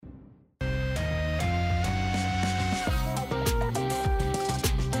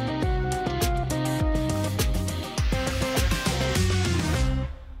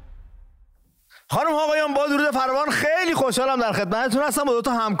خانم آقایان با درود فراوان خیلی خوشحالم در خدمتتون هستم با دو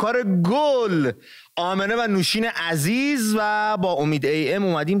تا همکار گل آمنه و نوشین عزیز و با امید AM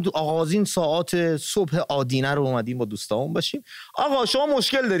اومدیم تو آغازین ساعات صبح آدینه رو اومدیم با دوستامون باشیم. آقا شما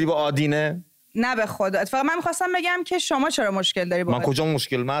مشکل داری با آدینه؟ نه به خدا. اتفاقا من می‌خواستم بگم که شما چرا مشکل داری با من کجا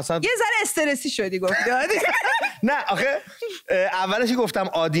مشکل؟ من اصلا یه ذره استرسی شدی گفتی آدینه. نه آخه اولش گفتم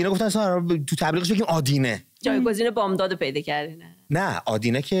آدینه گفتم اصلا تو تبلیغش بگیم آدینه. جایگزین بامداد پیدا کردی نه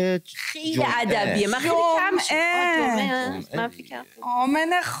آدینه که خیلی ادبیه. من خیلی کم من فکرم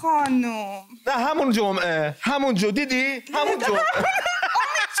آمنه خانم. نه همون جمعه همون دیدی همون جمعه.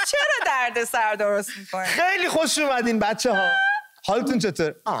 چرا درد سر درست میکنه؟ خیلی خوش اومدین بچه‌ها. حالتون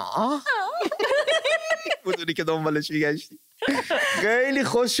چطور؟ بودونی که دنبالش میگشتی. خیلی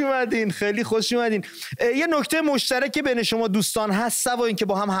خوش اومدین خیلی خوش اومدین. یه نکته مشترک که بین شما دوستان هست و اینکه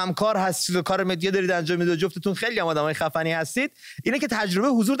با هم همکار هستید و کار مدیا دارید انجام میدید و جفتتون خیلی هم آدمای خفنی هستید اینه که تجربه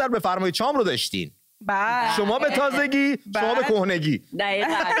حضور در بفرمایید شام رو داشتین. بله. شما به تازگی شما به کهنگی. دقیقاً.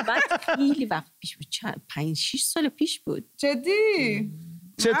 بعد خیلی وقت پیش بود 5-6 سال پیش بود. جدی؟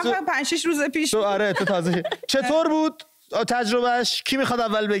 چطور 5-6 روز پیش بود. آره تو تازه. چطور بود تجربهش؟ کی میخواد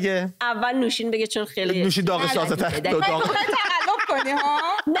اول بگه؟ اول نوشین بگه چون خیلی نوشین داغش تازه تقلب کنی ها؟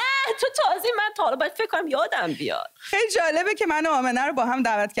 نه تو تازه من تا حالا باید فکر کنم یادم بیاد. خیلی جالبه که من و آمنه رو با هم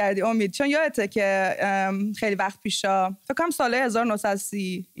دعوت کردی امید، چون یادته که خیلی وقت پیشا فکر کنم سال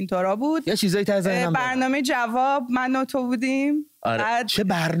 1930 اینطورا بود یه چیزایی ته ذهنم برنامه جواب من و تو بودیم. آره. چه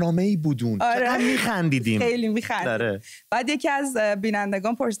برنامه‌ای بودون. آره. چقدر میخندیدیم. خیلی میخندیدیم. آره. بعد یکی از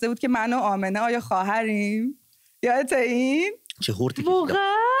بینندگان پرسیده بود که من و آمنه آیا خواهریم؟ یادته این؟ چه هورتی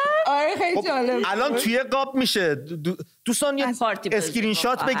واقعا؟ آره خیلی جالب. الان توی قاب میشه دوستان یه اسکرین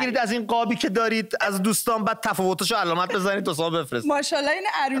شات بگیرید از این قابی که دارید از دوستان بعد تفاوتاشو علامت بزنید تا صاحب بفرست. ماشاءالله این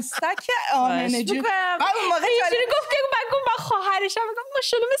عروسک آمنه جون. من اون موقع اینجوری گفت که من خواهرشم میگم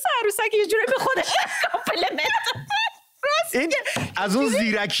ماشاءالله مثل عروسک یه جوری به خودش کامپلیمنت. این از اون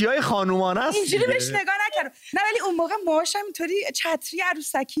زیرکی‌های خانومانه است. اینجوری بهش نگاه نکردم. نه ولی اون موقع موهاش هم اینطوری چتری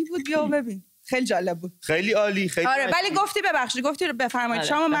عروسکی بود. بیا ببین خیلی جالب بود. خیلی عالی خیلی. آره ولی گفتی ببخشید گفتی بفرمایید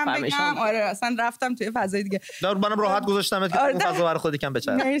شما من بگم. آره اصلا رفتم توی فضای دیگه. منم راحت گذاشتمت که اون فضا برای خودت کم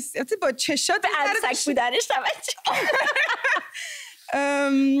بچره. مرسی. با چشات عروسک بودنش توجه.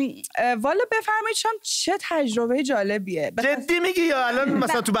 والا بفرمایید شما چه تجربه جالبیه. جدی میگی یا الان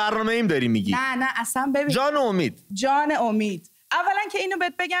مثلا تو برنامه ایم داری میگی؟ نه اصلا ببین جان امید. اولا که اینو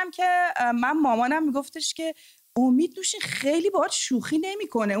بهت بگم که من مامانم میگفتش که امید نوشین خیلی باهات شوخی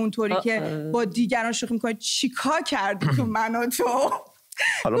نمیکنه اونطوری که با دیگران شوخی میکنه. چیکار کردی تو من و تو؟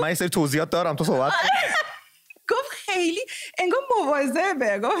 حالا من یه سری توضیحات دارم تو صحبت. گفت خیلی انگار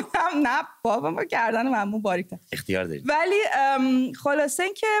مواظبه. گفتم نه بابا ما گردن ممنون باریکتر اختیار دارید. ولی خلاصه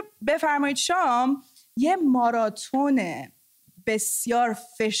این که بفرمایید شام یه ماراتون بسیار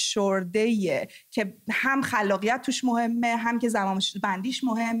فشرده‌ایه که هم خلاقیت توش مهمه، هم که زمان بندیش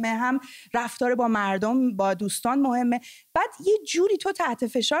مهمه، هم رفتار با مردم با دوستان مهمه. بعد یه جوری تو تحت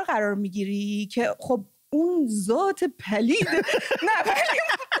فشار قرار میگیری که خب اون ذات پلید نه ولی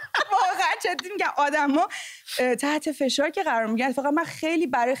واقعا جدی میگم آدما تحت فشار که قرار میگیرن. فقط من خیلی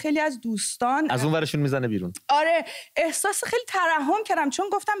برای خیلی از دوستان از اون ورشون میزنه بیرون. آره احساس خیلی ترحم کردم چون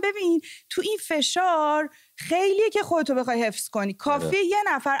گفتم ببین تو این فشار خیلیه که خودتو بخوای حفظ کنی. کافیه یه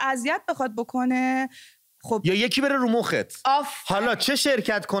نفر اذیت بخواد بکنه خب یا یکی بره رو مخت. حالا چه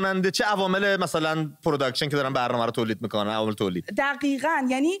شرکت کننده چه عوامل مثلا پروداکشن که دارن برنامه رو تولید میکنن عوامل تولید. دقیقاً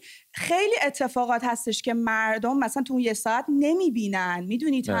یعنی خیلی اتفاقات هستش که مردم مثلا تو اون یه ساعت نمیبینن.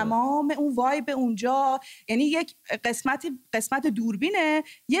 میدونی تمام اون وایب اونجا یعنی یک قسمت دوربینه،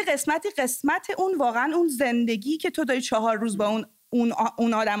 یه قسمت اون واقعا اون زندگی که تو داری 4 روز با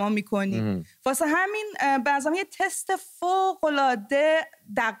اون آدما میکنی. واسه همین بعضا یه تست فوق‌العاده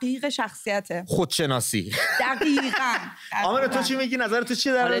دقیق شخصیته خودشناسی. دقیقاً. آمنه تو چی میگی؟ نظر تو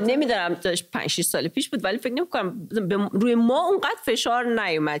چیه؟ حالا نمیدونم 5-6 سال پیش بود ولی فکر نمی‌کنم روی ما اونقدر فشار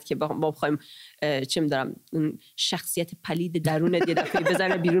نیومد که ما بخوایم چه می‌دونم شخصیت پلید درونت یه دفعه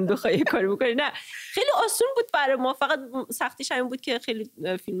بزنه بیرون بخوای کاری بکنی. نه خیلی آسون بود برای ما. فقط سختیش همین بود که خیلی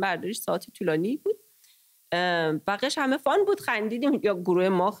فیلم برداریش ساعت طولانی بود. بقیش همه فان بود خندیدیم یا گروه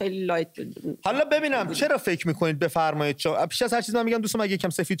ما خیلی لایت بود. حالا ببینم چرا فکر میکنید بفرمایید شما پیش از هر چیز من میگم دوستم اگه یکم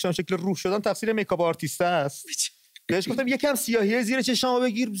سفید شدم شکل روح شدم تقصیر میکاپ آرتیست است. بهش گفتم یکم سیاهی زیر چشمو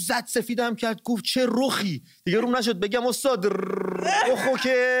بگیر زد سفیدم کرد گفت چه رخی دیگه روم نشد بگم استاد رخو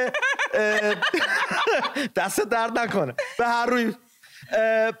که دست درد نکنه به هر روی.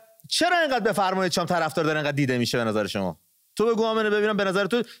 چرا اینقدر بفرمایید شما طرفدار داره اینقدر دیده میشه به نظر شما؟ تو بگو آمنه ببینم به نظر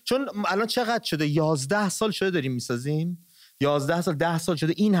تو. چون الان چقدر شده 11 سال شده داریم میسازیم 11 سال 10 سال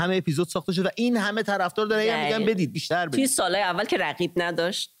شده این همه اپیزود ساخته شده و این همه طرفدار داره. میگن بدید بیشتر بدید. توی سالهای اول که رقیب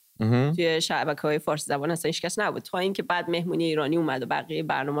نداشت توی شبکه‌های فارسی زبان اصلا هیچ کس نبود، تا اینکه بعد مهمونی ایرانی اومد و بقیه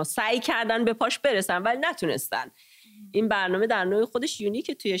برنامه‌ها سعی کردن به پاش برسن ولی نتونستن. این برنامه در نوع خودش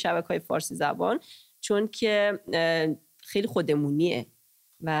یونیکه توی شبکه‌های فارسی زبان، چون که خیلی خودمونیه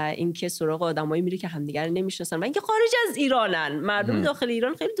و اینکه سراغ آدمایی میره که همدیگر رو نمیشناسن و اینکه خارج از ایرانن. مردم داخل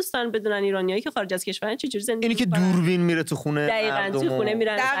ایران خیلی دوست دارن بدونن ایرانیایی که خارج از کشورن چجوری زندگی اینی که دوربین میره تو خونه دقیقاً تو خونه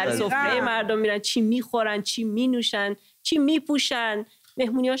میرن سر سفره مردم میرن چی میخورن، چی مینوشن، چی میپوشن،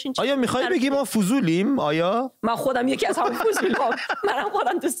 مهمونیاشون. آیا میخوای بگی ما فضولیم؟ آیا من خودم یکی از همون فضولام. منم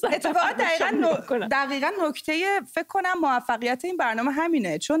خودم دوست دارم. اتفاقا دقیقاً نکته فکر کنم موفقیت این برنامه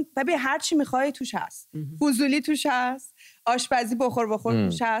همینه، چون ببین هر چی میخوای توش هست. فضولی توش هست، آشپزی بخور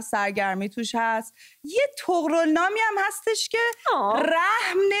توش هست، سرگرمی توش هست، یه طغرالنامی هم هستش که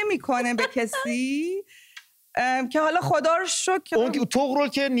رحم نمیکنه به کسی که حالا خدا رو شکر اون طغرل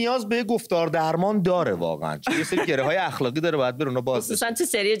که نیاز به گفتار درمان داره واقعا، چون یه سری گره های اخلاقی داره باید بره اونا باز بشه. خصوصا تو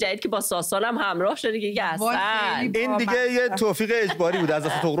سری جدید که با ساسال هم همراه شده دیگه اصلا این دیگه یه توفیق اجباری بود، از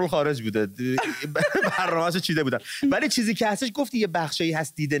اصلا طغرل خارج بوده، برنامه‌اشو چیده بودن. ولی چیزی که هستش گفتی یه بخشی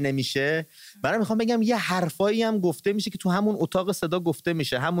هست دیده نمیشه. من میخوام بگم یه حرفایی هم گفته میشه که تو همون اتاق صدا گفته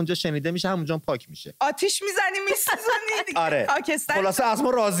میشه، همونجا شنیده میشه، همونجا پاک میشه. آتیش میزنی میسوزونی دیگه. آره. خلاصه از ما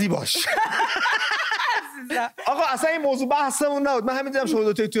راضی باش. آقا اصلا این موضوع بحثمون نبود. من همین دیدم شما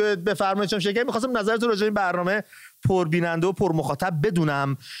دو تا بفرمایید شکر می‌خواستم نظرتون راجع به این برنامه پربیننده و پرمخاطب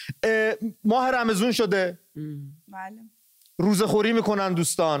بدونم. ماه رمضان شده. بله. روزه خوری میکنن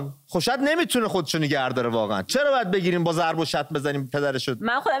دوستان. خوشت نمیتونه خودشو نگه داره واقعا. چرا باید بگیریم با ضرب و شتم بزنیم پدرش شد؟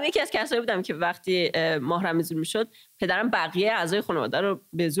 من خودم یکی از کسایی بودم که وقتی ماه رمضان میشد پدرم بقیه اعضای خانواده رو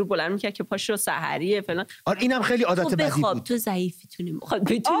به زور بلند میکرد که پاشو سحریه فلان. آره اینم خیلی عادت بدی بود. تو ضعیفتونیم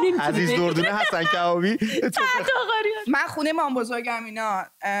بتونیم. عزیز دردونه حسن کبابی. من خونه مام بزرگم اینا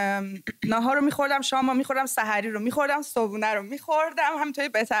ناهار رو میخوردم، شام میخوردم، سحری رو میخوردم، صبحونه رو میخوردم، همینطوری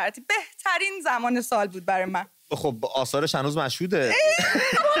به ترتیب. بهترین زمان سال بود برای من. خب آثارش هنوز مشهوده.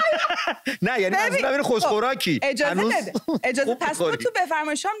 نه یعنی منظورم اینه خوشخوراکی. اجازه پس تو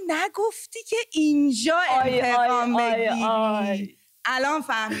بفرمایشام نگفتی که اینجا انتقام بگیری. الان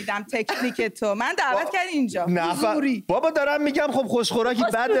فهمیدم تکنیک تو. من دعوت کردی اینجا. نه بابا دارم میگم خب خوشخوراکی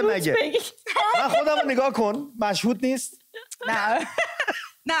بده مگه؟ من خودم رو نگاه کن مشهود نیست؟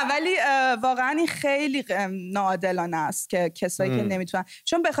 نه ولی واقعا این خیلی ناعادلانه است که کسایی که نمیتونن،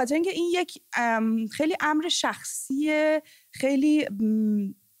 چون به خاطر اینکه این یک خیلی امر شخصیه، خیلی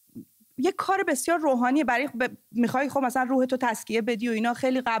یک کار بسیار روحانیه. برای میخوای خب مثلا روح تو تسکیه بدی و اینا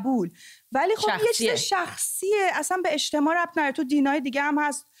خیلی قبول، ولی خب یه چیز شخصیه، اصلا به اجتماع ربط نداره. تو دینای دیگه هم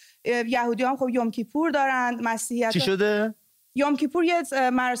هست، یهودی هم خب یوم کیپور دارند، مسیحیت چی شده؟ یوم کیپور یه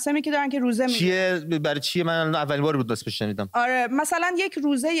مراسمی که دارن که روزه میگیرن. چیه برای چیه؟ من اولین بار بود اسمش شنیدم. آره مثلا یک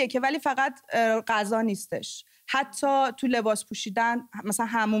روزه‌ایه که ولی فقط غذا نیستش، حتی تو لباس پوشیدن، مثلا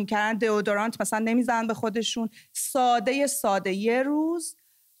حموم کردن، دئودورانت مثلا نمیزنن به خودشون، ساده یه روز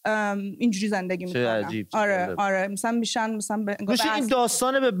اینجوری زندگی میکنن. آره مثلا میشن مثلا این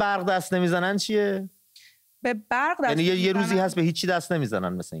داستانه به برق دست نمیزنن چیه؟ به برق دست یعنی یه روزی هست به هیچی دست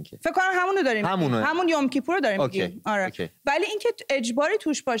نمیزنن مثلا اینکه فکر کنم همونو داریم، همون یوم کیپور رو داریم میگیم. آره ولی اینکه اجباری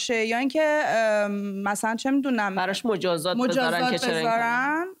توش باشه یا اینکه مثلا چه میدونم براش مجازات بذارن که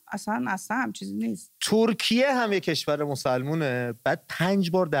چرا اصلا هم چیزی نیست. ترکیه هم یه کشور مسلمونه، بعد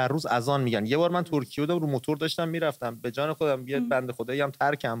 5 بار در روز اذان میگن. یه بار من ترکیه بودم رو موتور داشتم میرفتم، به جان خودم یه بنده خدایی هم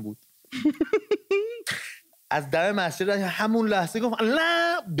ترکم بود از دم مسجد همون لحظه گفت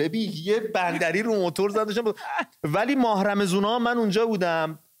نه ببین یه بندری رو موتور زدشم. ولی ماه رمضونا من اونجا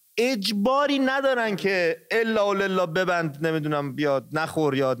بودم، اجباری ندارن که الا و لله ببند نمیدونم بیاد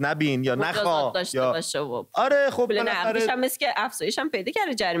نخور یا نبین یا نخوا یا آره خب نقدش هم مثل که افزایش هم پیدا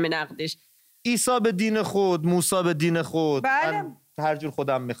کرده جریمه نقدش. عیسی به دین خود، موسی به دین خود. بله. من هر جور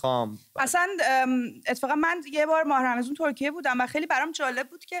خودم میخوام. اصلا اتفاقا من یه بار ماه رمضان ترکیه بودم و خیلی برام جالب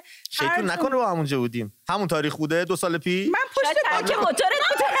بود که شیطون نکنه با همونجا بودیم. همون تاریخ بوده 2 سال پیش. من پشت ترک موتورت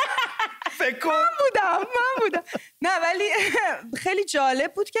بود. فکر کن من بودم. نه ولی خیلی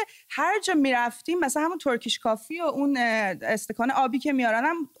جالب بود که هر جا میرفتیم مثلا همون ترکیش کافی و اون استکان آبی که میارن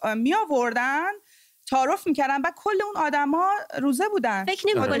هم میآوردن، تعارف میکردن، بعد کل اون آدما روزه بودن. فکر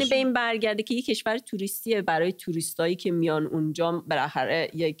نمی‌کنی به این برگرده که یک کشور توریستیه، برای توریستایی که میان اونجا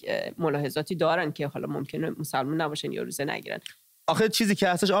بالاخره یک ملاحظاتی دارن که حالا ممکنه مسلمان نباشن یا روزه نگیرن؟ آخه چیزی که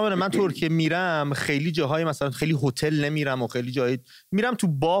هستش آمنه، من ترکیه میرم خیلی جاهای مثلا خیلی هتل نمیرم و خیلی جایی میرم تو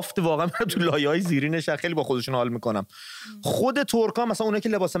بافت، واقعا میرم تو لایه‌های زیرین شهر، خیلی با خودشون حال میکنم. خود ترکا مثلا اونایی که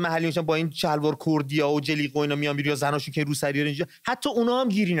لباس محلی میشن با این شلوار کردیا و جلیقه و اینا میان یا زناشون که روسری اینجا، حتی اونا هم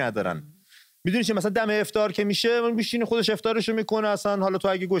گیری ندارن. میدونی چه، مثلا دم افطار که میشه میشینه خودش افطارشو میکنه، اصلا حالا تو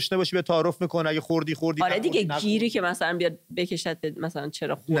اگه گشنه باشی به تعارف میکنه، اگه خوردی آره دیگه گیری که مثلا بیاد بکشت مثلا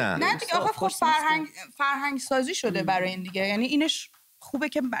چرا خوردی. نه دیگه آخه خب فرهنگ سازی شده برای این دیگه. یعنی اینش خوبه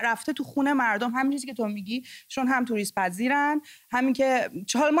که رفته تو خونه مردم، همین چیزی که تو میگی، چون هم توریست پذیرن، همین که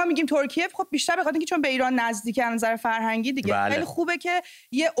حالا ما میگیم ترکیه، خب بیشتر به خاطر اینکه چون به ایران نزدیکه از نظر فرهنگی دیگه. بله. خیلی خوبه که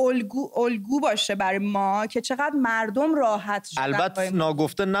یه الگو باشه برای ما که چقدر مردم راحت شدن. البته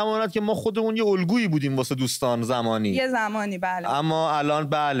ناگفته نماند که ما خودمون یه الگویی بودیم واسه دوستان یه زمانی بله. اما الان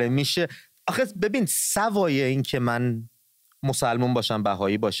بله میشه. آخه ببین سوای این که من مسلمان باشم،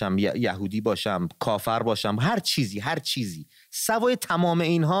 بهایی باشم، یهودی باشم، کافر باشم، هر چیزی سوای تمام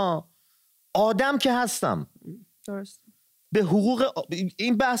اینها آدم که هستم. درست. به حقوق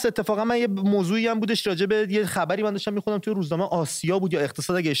این بحث اتفاقا من یه موضوعی هم بودش راجع به یه خبری من داشتم میخوندم توی روزنامه آسیا بود یا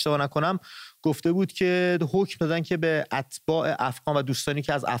اقتصاد اگه اشتباه نکنم، گفته بود که حکم دادن که به اتباع افغان و دوستانی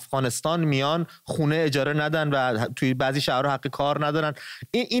که از افغانستان میان خونه اجاره ندن و توی بعضی شهرها حق کار ندارن.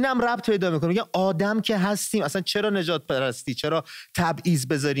 اینم ربط پیدا میکنه. میگن آدم که هستیم، اصلا چرا نجات پرستی، چرا تبعیض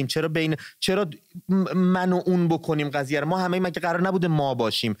بذاریم، چرا من و اون بکنیم قضیه رو؟ ما همه مگه قرار نبوده ما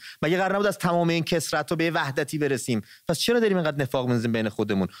باشیم؟ مگه قرار نبود از تمام این کثرت و به وحدتی برسیم؟ پس چرا داریم اینقدر نفاق می‌ندازیم بین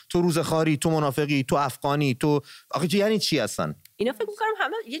خودمون؟ تو روزخواری، تو منافقی، تو افغانی، تو آخه یعنی چی اصلا؟ اینا فکر می‌کنم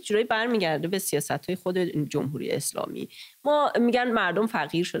همه یه جورایی برمیگرده به سیاست‌های خود جمهوری اسلامی. ما میگن مردم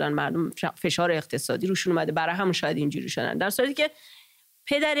فقیر شدن، مردم فشار اقتصادی روشون اومده، برای همون شاید اینجوری شدن، در صورتی که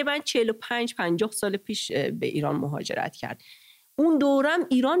پدر من 45-50 سال پیش به ایران مهاجرت کرد. اون دورم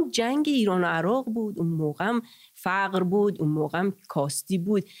ایران جنگ ایران و عراق بود، اون موقعم فقر بود، اون موقعم کاستی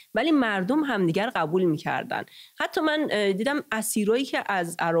بود، ولی مردم همدیگر قبول میکردن. حتی من دیدم اسیرایی که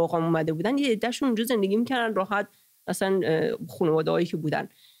از عراق اومده بودن یه عده‌شون اونجا زندگی میکردن راحت، اصلا خانواده‌هایی که بودن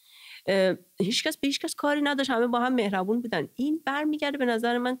هیچکس به هیچکس کاری نداشت، همه با هم مهربون بودن. این برمیگرده به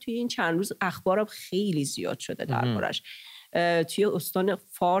نظر من توی این چند روز اخبارم خیلی زیاد شده دربارش. توی استان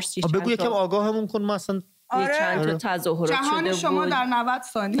فارس بگو یکم آگاهمون کن. ما اصلا چند تا تظاهرات شده بود. جهان شما در 90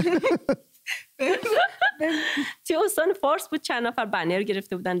 ثانیه. توی استان فارس بود، چند نفر بنر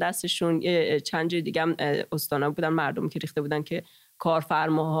گرفته بودن دستشون، چند جای دیگه هم استانا بودن مردم که ریخته بودن که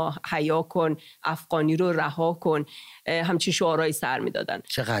کارفرماها حیا کن، افغانی رو رها کن، همچین شعارهایی سر میدادن.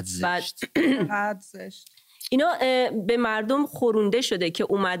 چقدر زشت. اینا به مردم خورونده شده که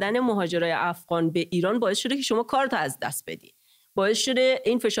اومدن مهاجرای افغان به ایران باعث شده که شما کارتو از دست بدی، باعث شده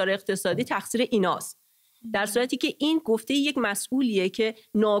این فشار اقتصادی تقصیر ایناست، در صورتی که این گفته یک مسئولیه که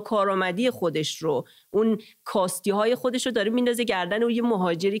ناکارآمدی خودش رو، اون کاستی های خودش رو داره میندازه گردن اون یه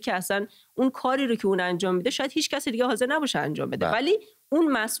مهاجری که اصلا اون کاری رو که اون انجام میده شاید هیچ کسی دیگه حاضر نباشه انجام بده، ولی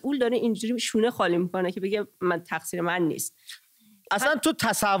اون مسئول داره اینجوری شونه خالی میکنه که بگه من تقصیر من نیست. اصلا تو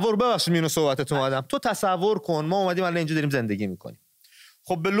تصور، ببخشید مینو صحبتتون اومدم، تو تصور کن ما اومدیم الان اینجا داریم زندگی میکنیم،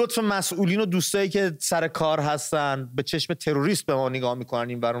 خب به لطف مسئولین و دوستایی که سر کار هستن به چشم تروریست به ما نگاه میکنن،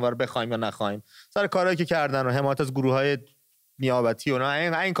 این ور اون ور بخوایم یا نخوایم، سر کارهایی که کردن و حمایت از گروه‌های نیابتی و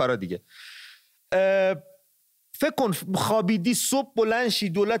این کارا دیگه. فکر کن خوابیدی صبح بلند شی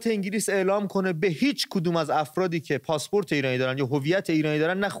دولت انگلیس اعلام کنه به هیچ کدوم از افرادی که پاسپورت ایرانی دارن یا هویت ایرانی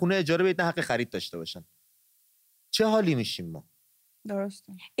دارن نه خونه اجاره بدید نه حق خرید داشته باشن. چه حالی میشیم ما؟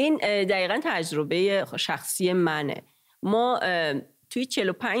 درسته. این دقیقاً تجربه شخصی منه. ما توی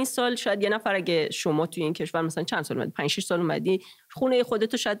 45 سال شاید یه نفر اگه شما توی این کشور مثلا چند سال اومدی، 5-6 سال اومدی، خونه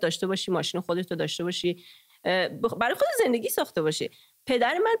خودتو شاید داشته باشی، ماشین خودتو داشته باشی، برای خود زندگی ساخته باشی.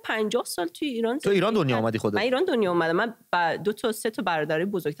 پدر من 50 سال توی ایران تو ایران دنیا اومدی خودت؟ من ایران دنیا اومدم. من 2-3 برادرای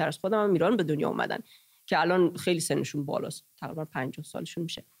بزرگتر از خودم هم ایران به دنیا اومدن که الان خیلی سنشون بالاست، تقریبا 50 سالشون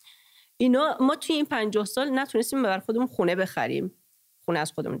میشه. اینا ما توی این 50 سال نتونستیم برای خودمون خونه بخریم، خونه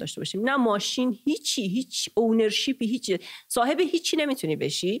از خودمون داشته باشیم، نه ماشین، هیچ اونرشیپی، هیچ صاحب هیچی نمیتونی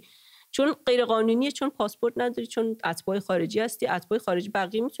بشی، چون غیر قانونیه، چون پاسپورت نداری، چون اتباع خارجی هستی. اتباع خارجی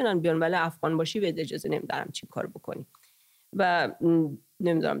بقیه میتونن بیان ولی افغان باشی به اجازه نمیدارم چی کار بکنی و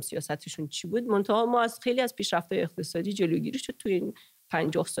نمیدونم سیاستشون چی بود. منتها ما از خیلی از پیشرفت‌های اقتصادی جلوگیری شد توی این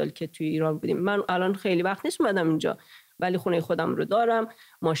 50 سال که توی ایران بودیم. من الان خیلی وقت نیست اومدم اینجا، ولی خونه خودم رو دارم،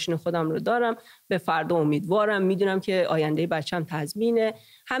 ماشین خودم رو دارم، به فردا امیدوارم، میدونم که آینده بچه‌م تضمینه،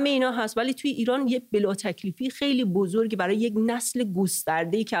 همه اینا هست. ولی توی ایران یه بلا تکلیفی خیلی بزرگی برای یک نسل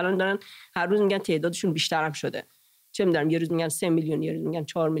گسترده‌ای که الان دارن هر روز میگن تعدادشون بیشتر هم شده، چه می‌دونم یه روز میگن 3 میلیون، یه روز میگن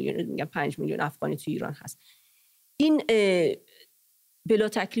 4 میلیون، یه روز میگن 5 میلیون افغانی توی ایران هست. این بلا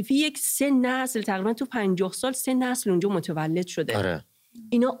تکلیفی یک 3 نسل تقریبا تو 50 سال 3 نسل اونجا متولد شده. آره.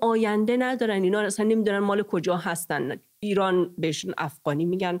 اینا آینده ندارن، اینا اصلا نمیدونن مال کجا هستن. ایران بهشون افغانی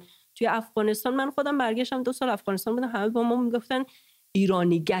میگن. توی افغانستان من خودم برگشتم 2 سال افغانستان بودم، همه با ما میگفتن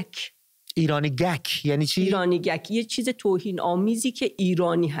ایرانی گک. ایرانی گک یعنی چی؟ ایرانی گک یه چیز توهین آمیزی که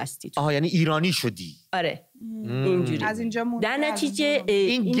ایرانی هستی تو. یعنی ایرانی شدی. آره اینجوری. از اینجا در نتیجه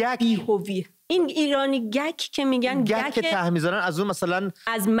این گک بی‌هویت، این ایرانی گک که میگن گک که ته میذارن از اون مثلا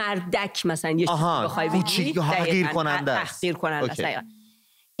از مردک مثلا یه چیزی بخوای بگی تحقیر کننده است. تحقیر کننده است.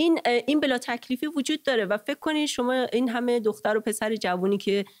 این بلا تکلیفی وجود داره و فکر کنید شما این همه دختر و پسر جوونی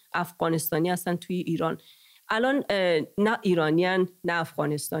که افغانستانی هستن توی ایران الان نه ایرانیان نه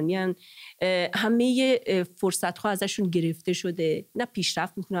افغانستانیان، همه فرصت ها ازشون گرفته شده، نه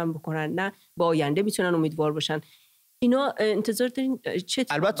پیشرفت میتونن بکنن نه با آینده میتونن امیدوار باشن. اینا انتظار دارین چه؟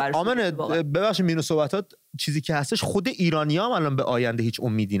 البته آمنه ببخشید مینو صحبتات چیزی که هستش خود ایرانی‌ها هم الان به آینده هیچ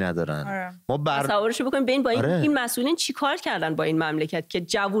امیدی ندارن. ما تصورشو بکنیم ببین با این مسئولین چیکار کردن با این مملکت که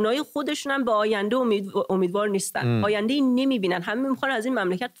جوانای خودشون هم به آینده امیدوار نیستن. آینده ای نمیبینن، همه میخوان از این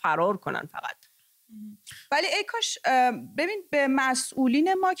مملکت فرار کنن فقط. ولی ای کاش ببین به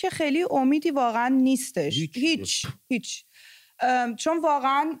مسئولین ما که خیلی امیدی واقعا نیستش. هیچ. چون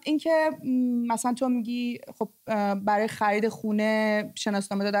واقعا اینکه مثلا تو میگی خب برای خرید خونه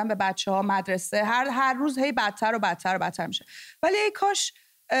شناسنامه دادن به بچه‌ها، مدرسه، هر روز هی بدتر و بدتر و بدتر میشه. ولی ای کاش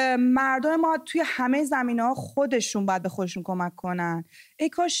مردم ما توی همه زمینه‌ها خودشون باید به خودشون کمک کنن. ای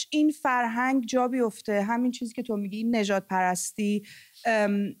کاش این فرهنگ جا بیفته، همین چیزی که تو میگی نژاد پرستی،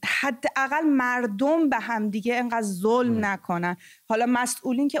 حداقل مردم به هم دیگه اینقدر ظلم نکنن. حالا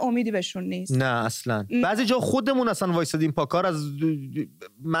مسئولین که امیدی بهشون نیست. نه اصلا. بعضی جا خودمون اصلا وایسادیم پاکار از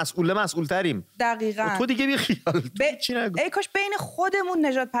مسئول تریم. دقیقاً. تو دیگه بی خیال. ای کاش بین خودمون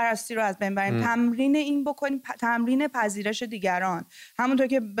نژاد پرستی رو از بین بریم. تمرین این بکنیم، تمرین پذیرش دیگران. همونطور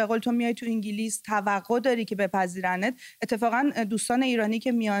که به قول تو میای تو انگلیس توقع داری که بپذیرنت. اتفاقا دوستان ایرانی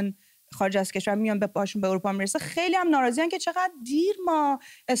که میان خارج از کشور میان به پاشون به اروپا میرسه خیلی هم ناراضیان که چقدر دیر ما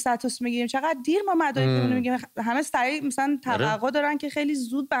استاتوس میگیریم، چقدر دیر ما مدارکمون میگیریم. همه سریع مثلا توقع دارن که خیلی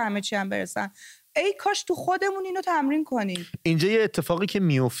زود به همه چی هم برسن. ای کاش تو خودمون اینو تمرین کنیم. اینجا یه اتفاقی که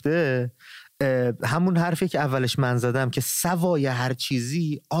میفته همون حرفی که اولش من زدم که سوای هر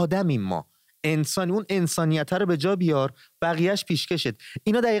چیزی آدمیم ما، انسانی، اون انسانیت رو به جا بیار بقیهش پیشکشت.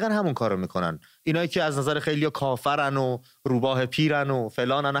 اینا دقیقا همون کارو میکنن، اینایی که از نظر خیلی کافرن و روباه پیرن و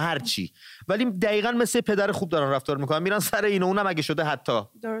فلانن و هر چی، ولی دقیقا مثل پدر خوب دارن رفتار میکنن، میرن سر اینو اونم اگه شده حتی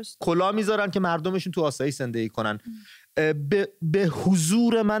کلا میذارن که مردمشون تو آسایش زندگی کنن. به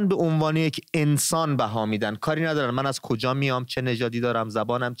حضور من به عنوان یک انسان بها میدن، کاری ندارن من از کجا میام، چه نژادی دارم،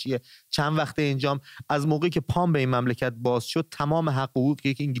 زبانم چیه، چند وقت اینجام. از موقعی که پام به این مملکت باز شد تمام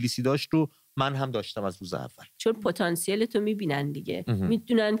حقوقی که انگلیسی داشت رو من هم داشتم از روز اول. چون پتانسیل تو میبینن دیگه،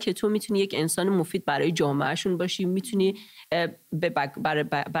 میدونن که تو میتونی یک انسان مفید برای جامعهشون باشی، میتونی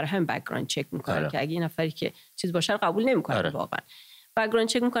برای هم بک‌گراند چک میکنن که اگه این نفری که چیز باشه قبول نمیکنن. واقعا بک‌گراند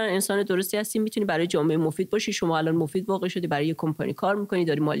چک میکنن انسان درستی هستی، میتونی برای جامعه مفید باشی. شما الان مفید واقع شدی، برای یک کمپانی کار میکنی،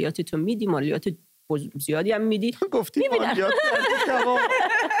 داری مالیاتتو میدی، مالیات زیادی هم میدی. گفتی مالیات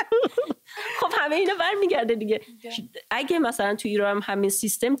خب همه اینا برمیگرده دیگه. اگه مثلا تو ایران هم همین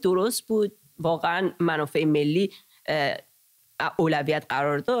سیستم درست بود، واقعا منافع ملی اولویت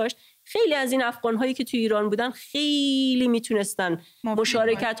قرار داشت، خیلی از این افغان‌هایی که تو ایران بودن خیلی میتونستن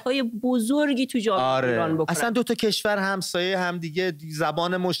مشارکت‌های بزرگی تو جامعه ایران بکنن. اصلا دو تا کشور همسایه هم دیگه،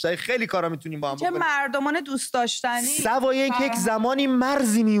 زبان مشترک، خیلی کارا میتونیم با هم بکنیم. چه مردمان دوست داشتنی. سوای اینکه یک زمانی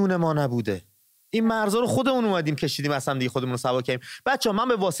مرزی میونه ما نبوده، این مرزا رو خودمون اومدیم کشیدیم، اصلا دیگه خودمون رو سوا کردیم. بچه‌ها من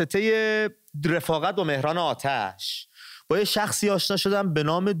به واسطه رفاقت با مهران آتش با یه شخصی آشنا شدم به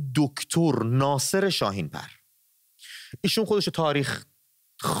نام دکتر ناصر شاهینپر. ایشون خودش تاریخ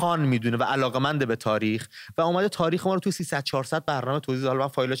خان میدونه و علاقه‌مند به تاریخ و اومده تاریخ ما رو توی 300-400 برنامه توضیح داد. من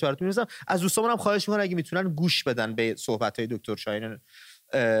فایلاشو براتون می‌نویسم. از دوستامون هم خواهش می‌کنم اگه میتونن گوش بدن به صحبت‌های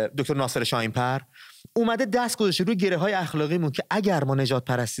دکتر ناصر شاهینپر. اومده دست گذاشته روی گره‌های اخلاقیمون که اگر ما نجات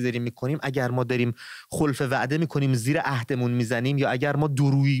پرستی داریم میکنیم، اگر ما داریم خلف وعده میکنیم، زیر عهدمون میزنیم، یا اگر ما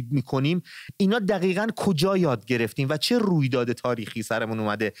درویی میکنیم، اینا دقیقاً کجا یاد گرفتیم و چه رویداد تاریخی سرمون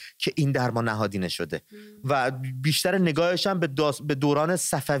اومده که این در ما نهادینه شده. و بیشتر نگاهش هم به دوران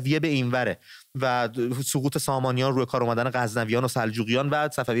صفویه به اینوره و سقوط سامانیان، روی کار اومدن غزنویان و سلجوقیان و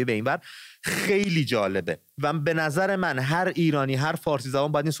صفویه به اینور. خیلی جالبه و به نظر من هر ایرانی، هر فارسی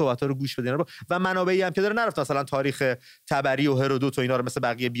زبان باید این صحبت‌ها رو گوش بده. و منابعی هم که داره نرفته مثلا تاریخ تبری و هرودوت و اینا رو مثل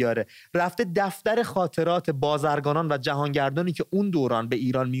بقیه بیاره، رفته دفتر خاطرات بازرگانان و جهانگردانی که اون دوران به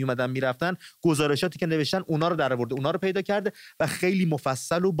ایران می اومدن میرفتن، گزارشاتی که نوشتن اونا رو در آورده، اونا رو پیدا کرده و خیلی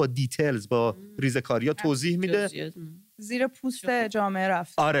مفصل و با دیتیلز، با ریزکاری‌ها توضیح میده. زیر پوست جامعه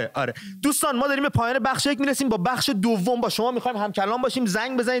رفت. آره دوستان، ما داریم به پایان بخش یک میرسیم. با بخش دوم با شما میخوایم همکلام باشیم.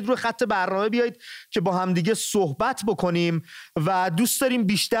 زنگ بزنید روی خط برنامه بیایید که با همدیگه صحبت بکنیم و دوست داریم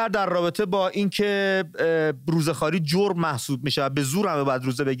بیشتر در رابطه با اینکه روزه‌خواری جرم محسوب میشه و به زور همه باید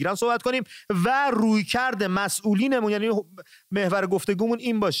روزه بگیرن صحبت کنیم و رویکرد مسئولینمون، یعنی محور گفتگومون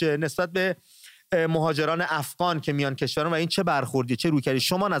این باشه نسبت به مهاجران افغان که میان کشورمون و این چه برخوردیه، چه رویکردی.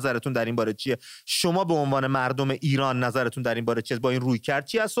 شما نظرتون در این باره چیه؟ شما به عنوان مردم ایران نظرتون در این باره چیه؟ با این رویکرد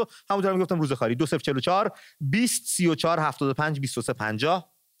چی هست؟ و همونطور که گفتم روزه‌خواری 2044 20 34 75 23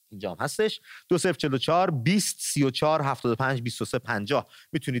 50 اینجا هم هستش. 2044 20 34 75 23 50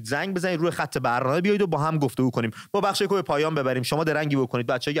 میتونید زنگ بزنید، روی خط برنامه بیایید و با هم گفتگو کنیم. با بخش کوه پایان ببریم، شما درنگی بکنید،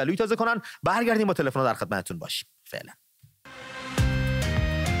 بچه‌ها گلویی تازه کنن، برگردیم با تلفن در خدمتتون باشیم. فعلا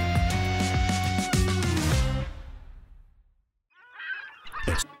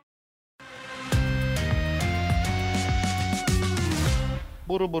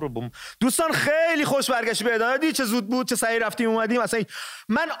برو بوم. دوستان خیلی خوش برگشتی به ادامه. دیدی چه زود بود، چه سریع رفتیم اومدیم. اصلا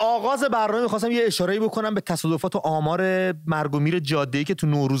من آغاز برنامه می‌خواستم یه اشاره‌ای بکنم به تصادفات و آمار مرگ و میر جاده‌ای که تو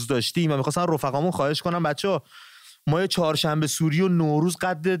نوروز داشتیم و می‌خواستم رفقامون خواهش کنم بچه‌ها ما چهارشنبه سوری و نوروز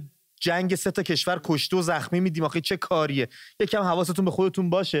قد جنگ 3 تا کشور کشته و زخمی میدیم. آخه چه کاریه؟ یکم حواستون به خودتون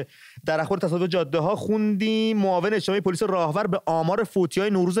باشه. در اخبار تصادف جاده‌ها خوندیم معاون اجتماعی پلیس راهور به آمار فوتی‌های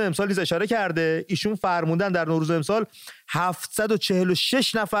نوروز امسال نیز اشاره کرده. ایشون فرمودن در نوروز امسال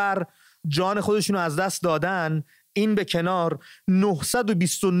 746 نفر جان خودشون رو از دست دادن. این به کنار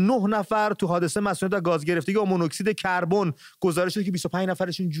 929 نفر تو حادثه مسئولیت و گاز گرفتگی و مونوکسید کربن گزارش شده که 25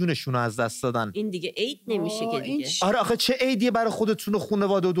 نفرشون جونشون رو از دست دادن. این دیگه عید نمیشه که دیگه. آره آخه چه عیدیه برای خودتون و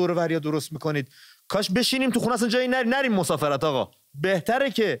خانواده و دور و بریا درست میکنید. کاش بشینیم تو خونه اصلا جایی نریم مسافرت. آقا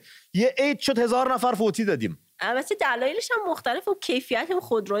بهتره که یه عید شد 1000 نفر فوتی دادیم. البته دلایلش هم مختلف و کیفیت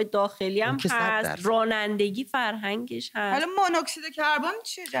خودروی داخلی هم هست، رانندگی فرهنگش هست. حالا مونوکسید کربن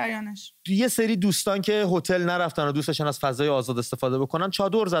چیه جریانش؟ یه سری دوستان که هتل نرفتن و دوستشون از فضای آزاد استفاده بکنن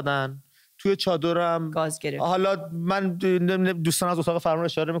چادر زدن. توی چادرم گاز گرفت. حالا من دوستان از اتاق فرمان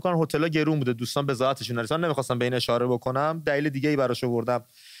اشاره میکنن هتل‌ها گرون بوده، دوستان به ذاتشون نرسیدن، نمیخواستم به این اشاره بکنم، دلیل دیگه ای براش آوردم.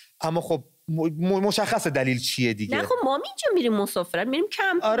 اما خب مشخصه دلیل چیه دیگه. نه خب ما اینجا میریم مسافرت، میریم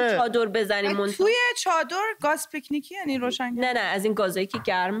کمپ. آره. چادر بزنیم توی چادر گاز پیکنیکی یعنی روشن. نه از این گازایی که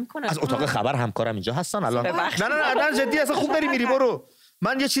گرم میکنن. از اتاق خبر همکارم اینجا هستن الان. نه جدی اصلا خوب داری میری. برو.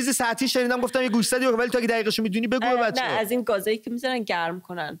 من یه چیزی ساعتی شنیدم گفتم یه گوشزدی ولی تو اگه دقیقشو میدونی بگو به بچه‌ها. نه از این گازایی که میذارن گرم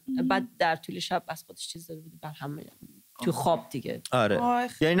کنن بعد در طول شب بس خودش چیز داره بده بر همه تو خواب دیگه. آره.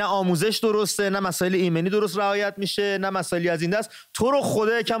 یعنی نه آموزش درسته، نه مسائل ایمنی درست رعایت میشه، نه مسائلی از این دست. تو رو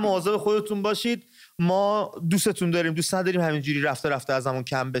خدا یکم مواظب خودتون باشید. ما دوستتون داریم، دوست نداریم همینجوری رفته ازمون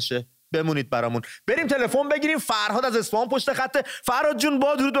کم بشه. بمونید برامون. بریم تلفن بگیریم. فرهاد از اصفهان پشت خط. فرهاد جون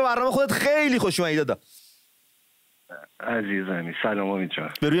با درود به برنامه خودت، خیلی خوش اومدی دادا. عزیزمی سلام امید جان.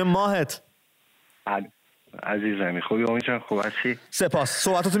 به روی ماهت. عزیزمی خوبی امید جان؟ خوب هستی؟ سپاس.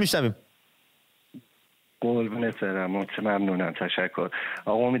 صحبتاتو میشنویم. قربونت برم، ممنونم، تشکر.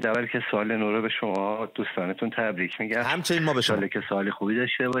 آقا امید اول که سال نو رو به شما دوستانتون تبریک میگم. همچنین ما به شما. که سال خوبی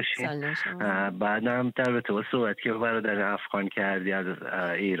داشته باشین. بعدم در رابطه با صحبت که برادر افغان کردی از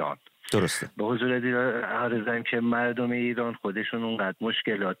ایران. درسته. به حضور عرضم که مردم ایران خودشون اونقدر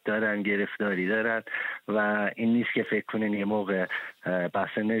مشکلات دارن، گرفتاری دارن و این نیست که فکر کنین یه موقع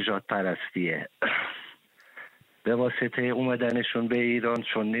بحث نژاد پرستیه. به واسطه اومدنشون به ایران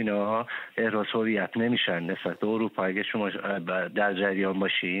چون اینا احراز هویت نمیشن نسبت به اروپا. اگه شما در جریان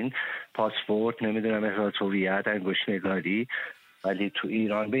باشین پاسپورت، نمیدونم احراز هویت، انگشت نگاری، ولی تو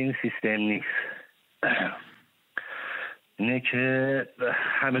ایران به این سیستم نیست. اینه که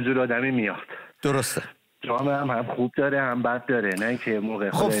همه جور آدمی میاد. درسته. جامعه هم خوب داره هم بد داره، نه که موقع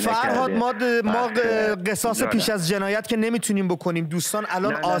خب فرهاد ما قصاص پیش از جنایت که نمیتونیم بکنیم. دوستان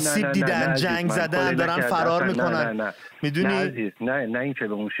الان آسیب دیدن، جنگ زدن، دارن فرار میکنن. میدونی؟ نه این که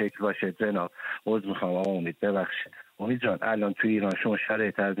به اون شکل باشه جناب. عذر میخوام آقا امید، ببخشید. امید جان الان تو ایران شما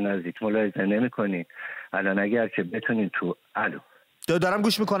شرایط از نزدیک ملاحظه نمیکنین. الان اگر که بتونین تو دارم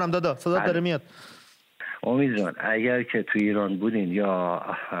گوش میکنم دادا، صدات داره میاد. امید جان اگر که تو ایران بودین یا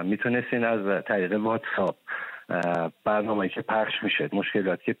میتونستین از طریق واتساپ برنامه‌ای که پخش میشه،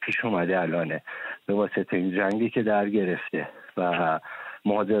 مشکلاتی که پیش اومده الانه به واسطه این جنگی که در گرفته و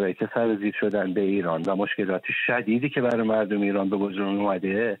مهاجرایی که سرازیر شدن به ایران و مشکلات شدیدی که برای مردم ایران به وجود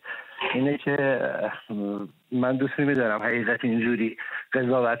اومده، اینه که من دوست نمی‌دارم حقیقت اینجوری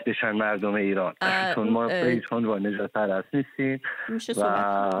قضاوت بشن مردم ایران، چون ما به عنوان نجات پرست نیستیم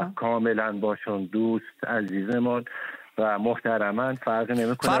و کاملا باشون دوست عزیزمون و محترماً فرق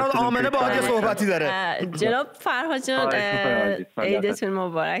نمیکنه. فرهاد آمنه با عادی صحبتی داره. جناب فرهاد جان عیدتون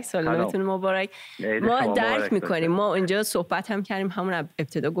مبارک، سال نوتون مبارک. ما درک میکنیم، ما اینجا صحبت هم کردیم، همون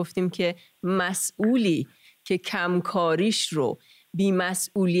ابتدا گفتیم که مسئولی که کمکاریش رو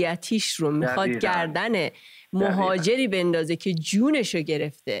بی‌مسئولیتیش رو میخواد گردن مهاجری بندازه که جونشو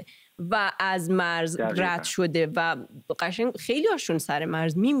گرفته و از مرز رد شده و قشنگ خیلی هاشون سر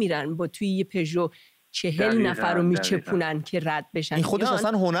مرز میمیرن با توی یه پژو 40 نفر رو میچپونن که رد بشن. این خودش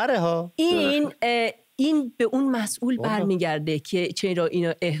اصلا هنره ها. این به اون مسئول برمیگرده که چرا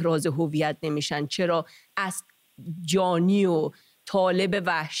اینا احراز هویت نمیشن، چرا از جانی و طالب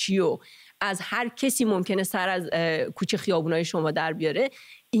وحشی و از هر کسی ممکنه سر از کوچه خیابونای شما در بیاره.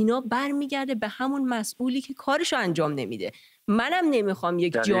 اینا برمیگرده به همون مسئولی که کارشو انجام نمیده. منم نمیخوام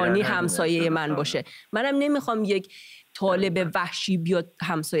یک جانی همسایه من باشه، منم نمیخوام یک طالب وحشی بیاد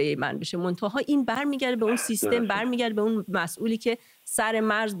همسایه من بشه. منتها این برمیگرده به اون سیستم، برمیگرده به اون مسئولی که سر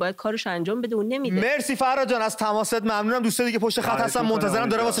مرز باید کارش انجام بده و نمیده. مرسی فرهاد جان از تماست، ممنونم. دوستان دیگه پشت خط هستن منتظرم،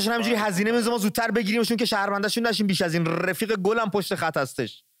 داره واسهشون همینجوری هزینه میذاره ما زودتر بگیریمشون که شهروندشون نشیم بیش از این. رفیق گلم پشت خط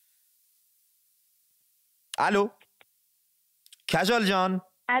هستش. الو کجال جان.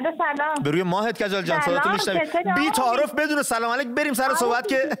 الو سلام. به روی ماهت کجال جان، صداتو میشنویم بی تعارف بدون سلام علیک بریم سر صحبت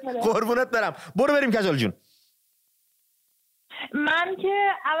که قربونت برم. برو بریم کجال جون. من که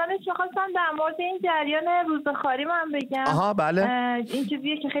اولش می‌خواستم در مورد این جریان روزخواری من بگم. آها بله. این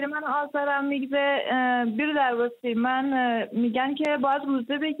چیزیه که خیلی من آزارم میگذره. بیرو در واسه من میگن که باید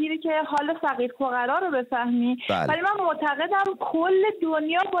روزه بگیری که حال فقیر فقرا رو بفهمی. ولی من معتقدم کل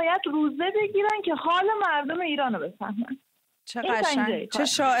دنیا باید روزه بگیرن که حال مردم ایران رو بفهمن. چه قشنگ، چه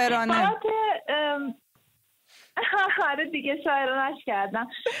شاعرانه. آره دیگه شاعرانش کردم.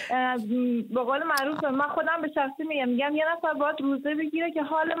 به قول معروف من خودم به شخصی میگم یه نفر باید روزه بگیره که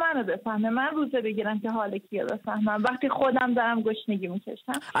حال منو بفهمه، من روزه بگیرم که حال کیو بفهمم وقتی خودم دارم گشنگی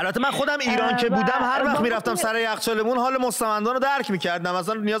میکشم. البته من خودم ایران که بودم هر وقت میرفتم سر یخچالمون حال مستمندان رو درک میکردم،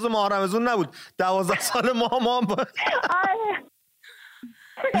 مثلا نیاز به ماه رمضان نبود. 12 سال ما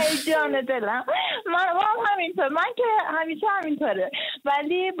ای جان دلم، ما هم همینطور، من که همیشه همینطوره.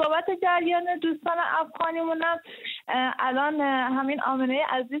 ولی بابت جریان دوستان افغانیمونم الان همین آمنه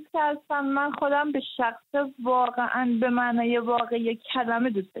عزیز که هستم، من خودم به شخص واقعا به معنای واقعی کلمه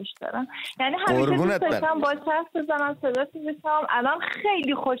دوستش دارم. یعنی همیشه دوست داشتم با حرف بزنم، صداتی بشنوم. الان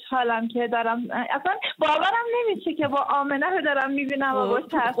خیلی خوشحالم که دارم، اصلا باورم نمیشه که با آمنه رو دارم میبینم و با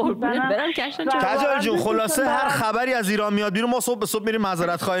حرف میزنم. کجال جون خلاصه هر خبری از ایران میاد بیرون ما صبح به صبح میریم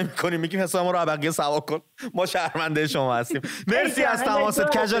معذرت خواهی میکنیم، میگیم حساب ما رو بقیه سوا کن، ما شرمنده شما هستیم. مرسی از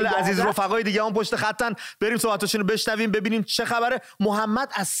تماست کجال عزیز. رفقای دیگه هم پشت خطن، بریم صحبتاشونو بشنویم ببینیم چه خبره.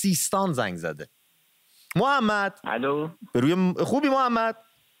 محمد از سیستان زنگ زده. محمد الو. به روی خوبی محمد؟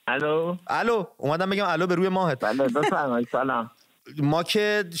 الو اومدم بگم الو به روی ماهت. بله بفرمایید. سلام. ما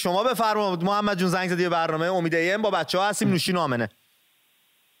که شما بفرمایید محمد جون، زنگ زدی به برنامه امید ایم، با بچه‌ها هستیم نوشین و آمنه.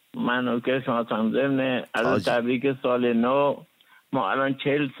 من اوکی شما ضمن از تبریک سال نو. ما الان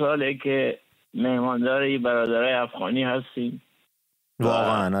 40 ساله که مهماندار این برادرای افغانی هستیم.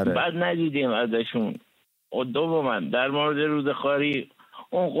 واقعا آره. بعد ندیدیم ازشون. و دوما در مورد روزخواری،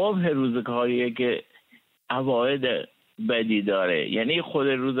 اون قبح روزخواریه که عواید بدی داره. یعنی خود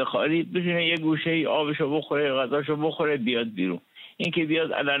روزخواری بتونه یه گوشه آبشو بخوره، غذاشو بخوره، بیاد بیرون. این که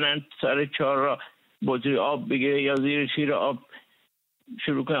بیاد علنا سر چهار را بطری آب بگیره یا زیر شیر آب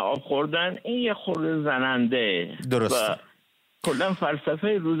شروع کنه آب خوردن، این یه خورده زننده. درسته. کلا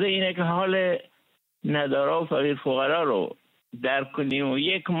فلسفه روزه اینه که حال ندارا و فقیر فقرا رو درک کنیم و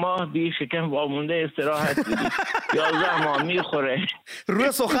یک ماه بی شکم وامونده استراحت بدیم. 11 ماه میخوره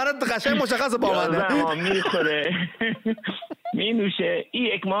روی سخنت قشنگ مشخصه با من. 11 ماه میخوره می نوشه، این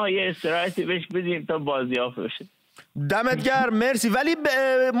یک ماه یه استراحتی بهش بدیم تا بازیافت بشه. دمت گرم مرسی. ولی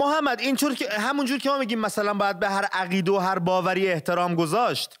محمد اینطور که همونجور که ما میگیم مثلا باید به هر عقیده و هر باوری احترام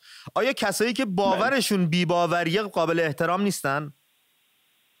گذاشت، آیا کسایی که باورشون بی باوریه قابل احترام نیستن؟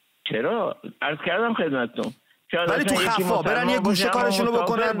 چرا؟ عرض کردم خدمتتون. ولی تو خفا برن یه گوشه کارشونو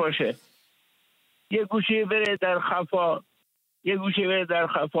بکنن باشه. یه گوشه بره در خفا، یه گوشه بره در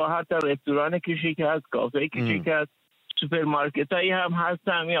خفا. حتی رستوران کشی که هست، کافه کشی که هست، سوپرمارکت هایی هم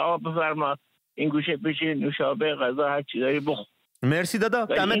هستن. یه آب بفرما این گوشه بشین، نوشابه، غذا، هر چی داری بخور. مرسی دادا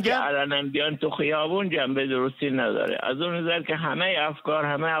دمت گرم. الان بیان تو خیابون جنبه درستی نداره. از اون نظر که همه افکار،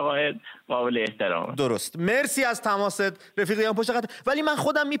 همه عقاید قابل احترام. درست. مرسی از تماست رفیقیان پشت خط. ولی من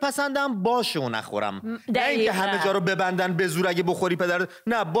خودم میپسندم باشه و نخورم، نه اینکه همه جا رو ببندن به زور اگه بخوری پدر.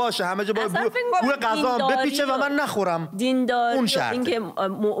 نه باشه همه جا بوی غذا بپیچه و من نخورم. دیندار اون شرط. اینکه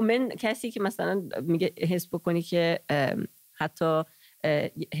مؤمن کسی که مثلا میگه حس بکنی که حتی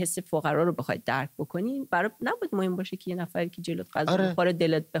حس فقرا رو بخواید درک بکنین، برای نباید مهم باشه که یه نفری که جلوت غذا آره. می‌خوره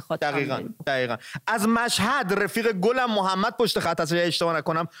دلت بخواد. دقیقاً. از مشهد رفیق گلم محمد پشت خط هست، اشتباه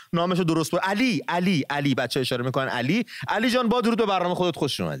نکنم نامشو درست بود. علی بچه اشاره میکنن. علی جان با درود به برنامه خودت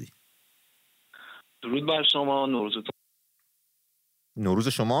خوش اومدی. درود بر شما، نوروز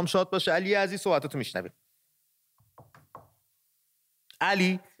شما هم شاد باشه. علی عزیز صحبتاتو میشنویم.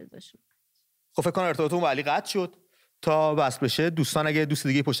 علی خب فکر کنم ارتباطمون با علی قطع شد. تا بس بشه دوستان اگه دوست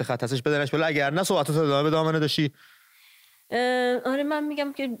دیگه پشت خط هستش بدنش بالا، اگر نه صحبتاتو ادامه بده. آمنه داشتی؟ آره من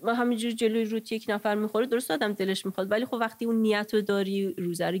میگم که همینجوری جلوی روت یک نفر میخوره درست آدم دلش میخواد، ولی خب وقتی اون نیت رو داری،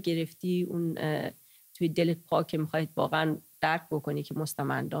 روزه رو گرفتی، اون توی دلت پاکه، میخواید واقعا درک بکنی که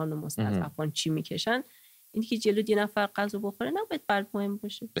مستمندان و مستضعفان چی میکشن، این که جلوی یه نفر غذا بخوره نباید برات مهم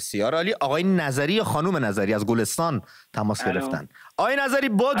باشه. بسیار عالی. آقای نظری یا خانم نظری از گلستان تماس گرفتن. آقای نظری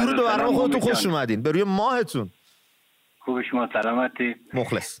با درود به برنامه خودتون خوش اومدین. به روی ماهتون. خوب شما سلامتی؟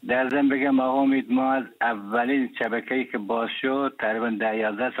 مخلص. در ضمن بگم آقا امید، ما از اولین شبکه‌ای که باز شد تقریبا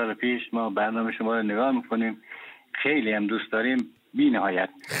 10-11 سال پیش ما برنامه شما رو نگاه میکنیم، خیلی هم دوست داریم، بی نهایت.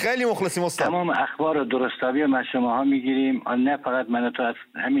 خیلی مخلصیم استاد. تمام اخبار و درستابی ما شماها میگیریم، نه فقط من تو از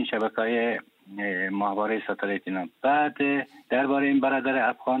همین شبکه‌های ماهواره ساتلایت اینا. بعد درباره این برادر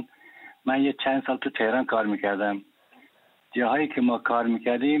افغان، من یه چند سال تو تهران کار میکردم. جاهایی که ما کار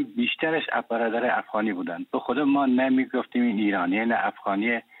میکردیم بیشترش برادر افغانی بودن. به خود ما نمیگفتیم این ایرانیه نه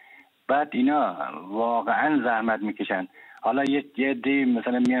افغانیه. بعد اینا واقعا زحمت میکشن. حالا یه دی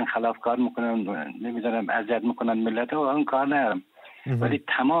مثلا میان خلاف کار میکنن، نمیدونم اذیت میکنن ملت و اون کار ندارم، ولی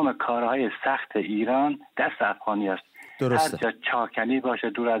تمام کارهای سخت ایران دست افغانی است. درسته. هر جا چاکنی باشه،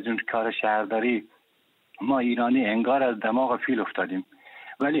 دور از اون کار شهرداری، ما ایرانی انگار از دماغ فیل افتادیم.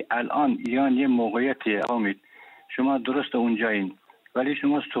 ولی الان ایران یه موقعیتیه امید، شما درست اونجایین ولی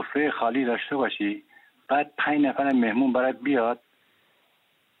شما سفره خالی داشته باشی، بعد 5 نفر مهمون برات بیاد،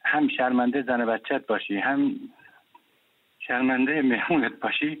 هم شرمنده زن بچت باشی هم شرمنده مهمونت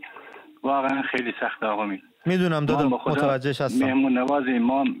باشی، واقعا خیلی سخته آقا امید. میدونم دادم، متوجهش هستم. مهمون نوازی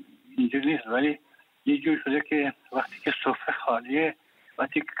ما اینجوری نیست، ولی یه جور شده که وقتی که سفره خالیه،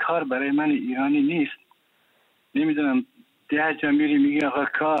 وقتی که کار برای من ایرانی نیست، نمیدونم 10 جا میری میگی آقا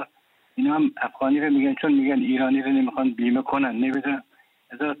کار، اینا هم افغانی رو میگن چون میگن ایرانی رو نمیخوان بیمه کنن، نمیدونم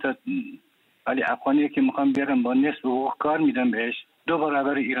ولی افغانی که میخوان بیارن با نصف حقوق کار میدن بهش، 2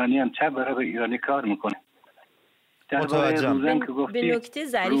 برابر ایرانی هم 4 برابر ایرانی کار میکنه. متوجهم. به نکته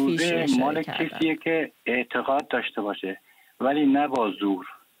ظریفی مال کسیه که اعتقاد داشته باشه ولی نه با زور.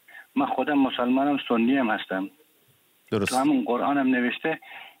 من خودم مسلمانم، سنی هم هستم. درست. تو همون قرآن هم نوشته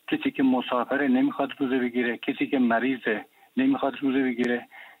کسی که مسافره نمیخواد روزه بگیره، کسی که مریضه نمیخواد روزه بگیره.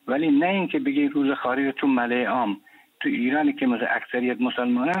 ولی نه اینکه بگی روزه خواری رو تو ملأ عام، تو ایرانی که مثل اکثریت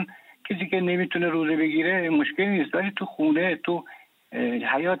مسلمانان کسی که نمیتونه روزه بگیره مشکلی نیست، ولی تو خونه، تو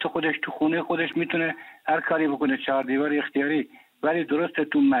حیات خودش، تو خونه خودش میتونه هر کاری بکنه، 4 دیوار اختیاری. ولی درسته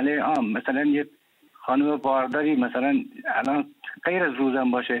تو ملأ عام مثلا یه خانم بارداری مثلا الان غیر از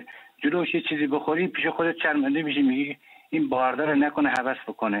روزم باشه، جلوش یه چیزی بخوری پیش خودت شرمنده میشی، میگی این باردار نکنه هوس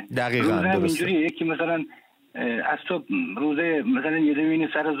بکنه. دقیقاً اینجوری یکی مثلا از تو روزه مثلا یه دوینی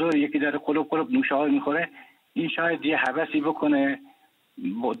سر زور یکی در قلوب نوشابه میخوره، این شاید یه هوسی بکنه.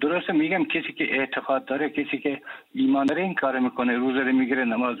 درسته میگم کسی که اعتقاد داره، کسی که ایمان داره این کار میکنه، روزه رو میگیره،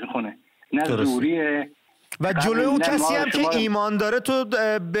 نماز میخونه، نه زوریه. و جلوی اون کسی هم که ایمان داره تو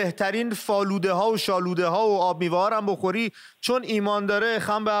بهترین فالوده ها و شالوده ها و آب میوه هم بخوری، چون ایمان داره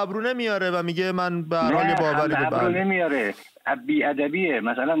خم به ابرو نمیاره و میگه من به هر حال باوری به ابرو نمیاره، بی ادبیه.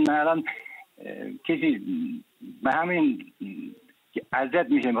 مثلا من الان کسی به همین عزت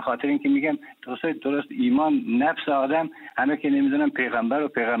میشه به خاطر اینکه میگم درست ایمان نفس آدم همه که نمیدونم پیغمبر و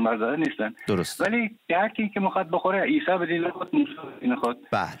پیغمبرزاده نیستن. درست. ولی هر کی که میخواد بخوره، عیسی به دین خود، موسی به دین خود.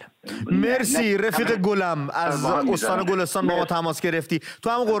 بله. مرسی رفیق گلم از استان گلستان با ما تماس گرفتی. تو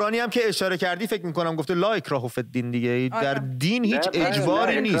هم قرآنی هم که اشاره کردی فکر میکنم گفته لا اکراه فی الدین دیگه، در دین هیچ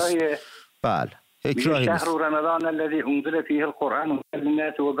اجباری نیست. بله. اکراهی نیست. شهر رمضان الذي انزل فيه القرآن هدى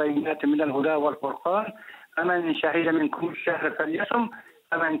للناس وبينات من الهدى والفرقان فمن شهد منكم الشهر فليصم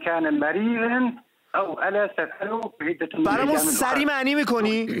فمن كان مريضا او على سفر فعدة من ايام اخرى. برامون سری معنی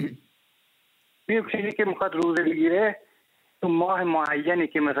میکنی؟ میگه که میخواد روزه بگیره تو ماه معینی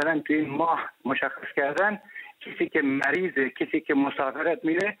که مثلا تو این ماه مشخص کردن، کسی که مریضه، کسی که مسافرت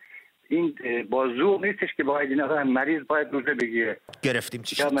میره، این با زور نیستش که باید این آقا مریض باید روزه بگیره. گرفتیم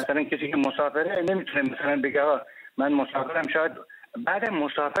چی شد؟ یا مثلا کسی که مسافره نمیتونه مثلا بگه من مسافرم، شاید بعد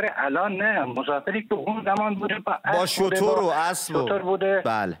مسافر الان نه، مسافری که اون زمان بوده با شتر و اسب بوده.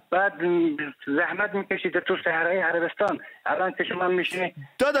 بله. بعد زحمت میکشیده تو صحرای عربستان. الان که شما میشه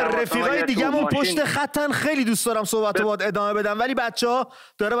دادا رفیقای دیگه‌مون پشت خطن، خیلی دوست دارم صحبتو باهات ادامه بدم ولی بچه‌ها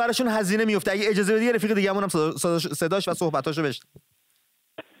داره براشون هزینه میفته. اگه اجازه بدی رفیق دیگه‌مون هم صداش و صحبتاشو بشنویم.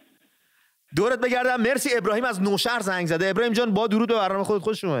 دورت بگردم. مرسی. ابراهیم از نوشهر زنگ زده. ابراهیم جان با درود به برنامه خودت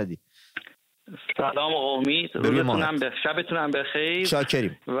خوش اومدی. سلام امید، روزتونم شبتونم بخیر.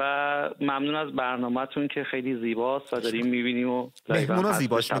 شاکریم و ممنون از برنامه‌تون که خیلی زیباست و داریم می‌بینیم و مهمونا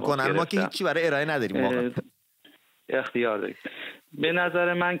زیباش میکنن. ما که هیچی برای ارائه نداریم واقعا. اختیار دارید. به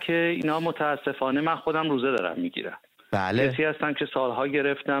نظر من که اینا متاسفانه من خودم روزه دارم میگیرم. بله. کسی هستم که سالها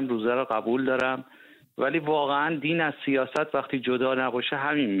گرفتم روزه را قبول دارم، ولی واقعا دین از سیاست وقتی جدا نباشه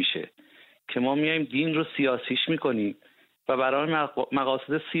همین میشه که ما میایم دین رو سیاسیش میکنیم و برای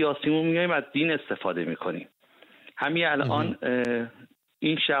مقاصد سیاسیمون میایم از دین استفاده میکنیم. همین الان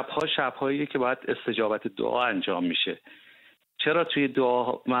این شبهاییه که باید استجابت دعا انجام میشه. چرا توی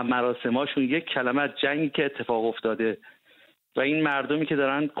دعا و مراسماشون یک کلمه از جنگی که اتفاق افتاده و این مردمی که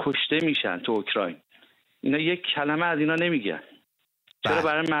دارن کشته میشن تو اوکراین، اینا یک کلمه از اینا نمیگن؟ چرا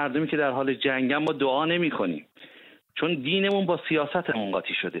برای مردمی که در حال جنگن ما دعا نمیکنیم؟ چون دینمون با سیاستمون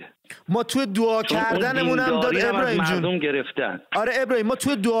قاطی شده. ما توی دعا کردنمون هم داد ابراهیم جون مردم گرفتن. آره ابراهیم، ما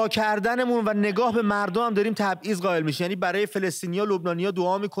توی دعا کردنمون و نگاه به مردم هم داریم تبعیض قائل میشیم. یعنی برای فلسطینیا لبنانیا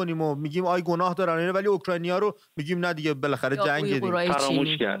دعا میکنیم و میگیم آی گناه دارن، ولی اوکراینیا رو میگیم نه دیگه بالاخره جنگ دیگه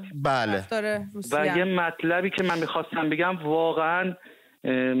فراموش کرد. بله. و یه مطلبی که من میخواستم بگم، واقعا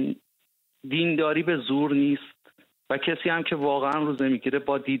دینداری به زور نیست و کسی هم که واقعا روزه میگیره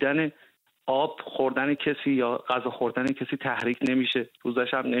با دیدن آب خوردن کسی یا غذا خوردن کسی تحریک نمیشه،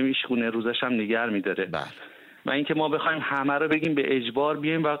 روزش هم نمیشونه، روزش هم نگر میداره. و اینکه ما بخوایم همه رو بگیم به اجبار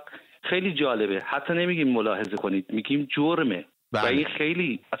بیایم و خیلی جالبه، حتی نمیگیم ملاحظه کنید، میگیم جرمه. و این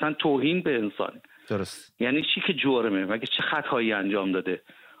خیلی اصلا توهین به انسان. درست. یعنی چی که جرمه؟ مگه چه خطایی انجام داده؟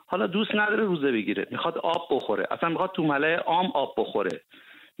 حالا دوست نداره روزه بگیره، میخواد آب بخوره، اصلا میخواد تو ملأ عام آب بخوره.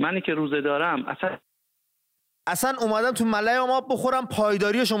 منی که روزه دارم اصلا اومدم تو ملأ عام آب بخورم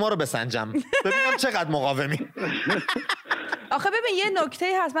پایداری شما رو بسنجم ببینم چقدر مقاومی. آخه ببین یه نکته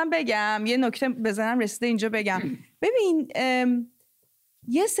هست، من بگم یه نکته بزنم رسیده اینجا بگم. ببین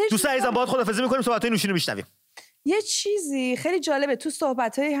یه سری دوست عزیزم باهات خداحافظی می‌کنیم، صحبت‌های نوشین رو میشنویم. یه چیزی خیلی جالبه تو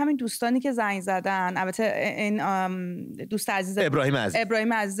صحبت‌های همین دوستانی که زنگ زدن، البته این دوست عزیز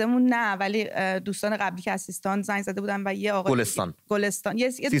ابراهیم عزیزمون نه، ولی دوستان قبلی که از سیستان زنگ زده بودن و یه آقای گلستان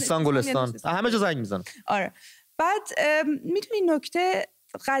سیستان گلستان همه جا زنگ میزنن. آره. بعد میدونی نکته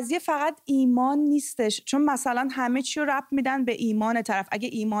قضیه فقط ایمان نیستش، چون مثلا همه چی رو ربط میدن به ایمان طرف. اگه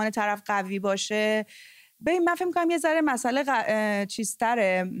ایمان طرف قوی باشه، ببین من فکر می‌کنم یه ذره مسئله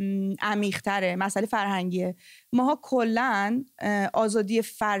چیزتره، عمیق‌تره، مسئله فرهنگیه. ماها کلاً آزادی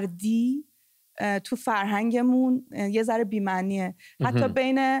فردی تو فرهنگمون یه ذره بی‌معنیه. حتی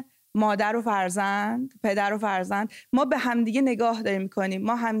بین مادر و فرزند، پدر و فرزند، ما به همدیگه نگاه داریم میکنیم،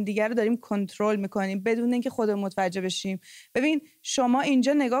 ما همدیگه رو داریم کنترل میکنیم بدون اینکه خودمون متوجه بشیم. ببین شما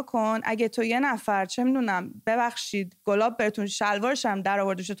اینجا نگاه کن، اگه تو یه نفر چه میدونم ببخشید گلاب براتون شلوارش هم در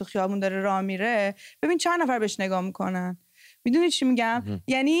آورده شده تو خیابون داره راه میره، ببین چند نفر بهش نگاه میکنن. میدونی چی میگم؟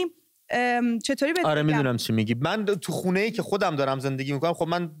 یعنی چطوری بهت آره میدونم چی میگی. من تو خونه‌ای که خودم دارم زندگی میکنم، خب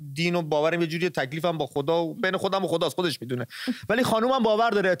من دین و باورم یه جوری تکلیفم با خدا و بین خودم و خداست، خودش میدونه. ولی خانومم باور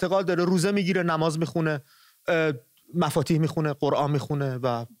داره، اعتقاد داره، روزه میگیره، نماز میخونه، مفاتیح میخونه، قرآن میخونه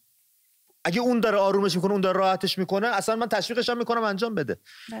و اگه اون داره آرومش میکنه، اون داره راحتش میکنه، اصلا من تشویقش هم میکنم انجام بده.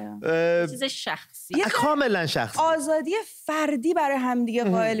 چیز شخصی، کاملا شخصی. آزادی فردی برای همدیگه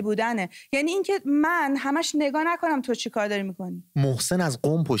قائل بودنه. یعنی اینکه من همش نگاه نکنم تو چی کار داری میکنی. محسن از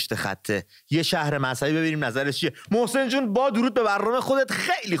قم پشت خطه، یه شهر مذهبی، ببینیم نظرش چیه. محسن جون با درود به برنامه خودت،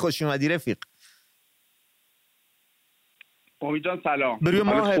 خیلی خوش اومدی رفیق. امید جان سلام. بروی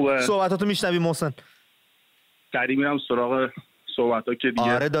ما صحبتاتو میشنویم محسن. سریع میرم سراغ صحبتا که دیگه.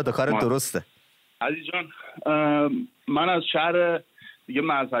 آره دادا کارت درسته. عزیز جان من از شهر دیگه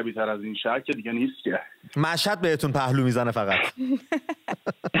مذهبی تر از این شهر که دیگه نیست که. مشهد بهتون پهلو میزنه فقط.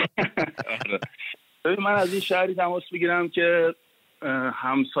 آره. ببین من از این شهری تماس میگیرم که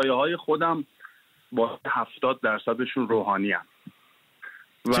همسایه های خودم با 70%شون روحانی هم.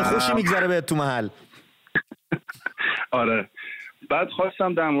 چه خوشی میگذره بهت تو محل. آره. بعد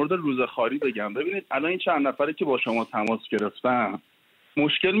خواستم در مورد روزخواری بگم. ببینید الان این چند نفری که با شما تماس گرفتن،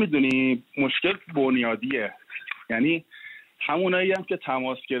 مشکل میدونی مشکل بنیادیه. یعنی همونایی هم که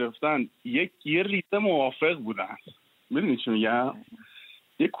تماس گرفتن یه ریزه موافق بودن. میدونی چی میگم؟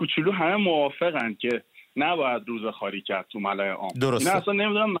 یه کوچولو همه موافقن که نباید روزخواری کرد تو ملأ عام. درسته. اینا اصلا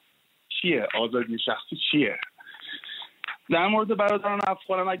نمیدونم چیه آزادی شخصی چیه. در مورد برادران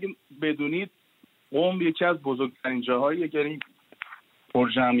افغانم اگه بدونید، قم یکی از بزرگترین جاهاییه، یعنی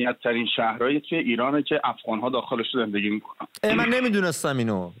پرجمعیت ترین شهرهایی که ایرانه که افغان‌ها داخلش زندگی میکنن. من نمیدونستم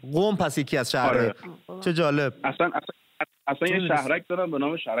اینو. قم پس یکی از شهرهای. چه جالب. اصلا یه شهرک دارن به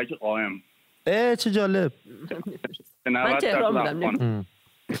نام شهرک قائم. چه جالب. من تهران بودم.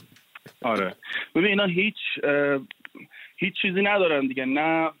 آره ببین اینا هیچ چیزی ندارن دیگه،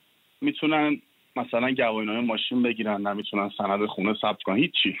 نه میتونن مثلا گواهینامه ماشین بگیرن، نه میتونن سند خونه ثبت کنن،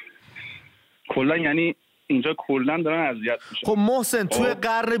 هیچی. کلا یعنی اینجا کلا دارن اذیت میشن. خب محسن توی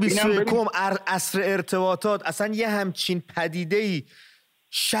قرن 21 عصر ارتباطات اصلا یه همچین پدیده‌ای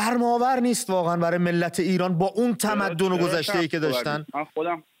شرم‌آور نیست واقعا برای ملت ایران با اون تمدن و گذشته‌ای که داشتن؟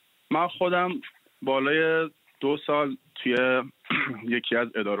 من خودم بالای 2 سال توی یکی از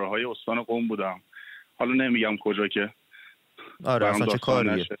اداره‌های استان قم بودم. حالا نمیگم کجا که. آره اصلا چه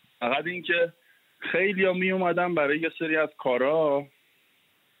کاریه. فقط این که خیلی‌ها می اومدن برای یه سری از کارا،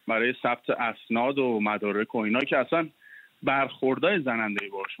 برای ثبت اسناد و مدارک و اینا که اصلا برخوردای زننده‌ای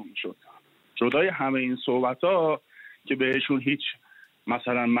باشون میشد. جدای همه این صحبت‌ها که بهشون هیچ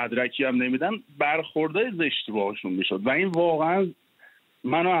مثلا مدرکی هم نمیدن، برخوردای زشتی باشون میشد و این واقعا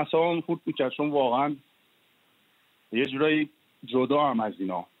منو اعصابم خورد میکرد، چون واقعا یه جورایی جدا هم از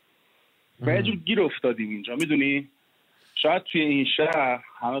اینا و یه جور گیر افتادیم اینجا. میدونی شاید توی این شهر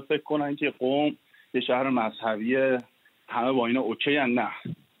همه فکر کنن که قم یه شهر مذهبیه، همه با اینا اوکی هن. نه،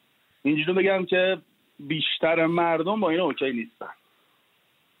 اینجوری بگم که بیشتر مردم با اینا اوکی نیستن.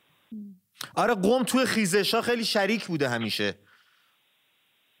 آره قم توی خیزش‌ها خیلی شریک بوده همیشه.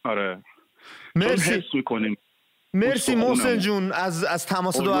 آره مرسی. حس میکنیم. مرسی محسن جون از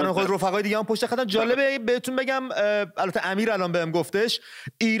تماس دو برنامه خود. رفقای دیگه هم پشت خطن. جالبه بهتون بگم، البته امیر الان بهم گفتش،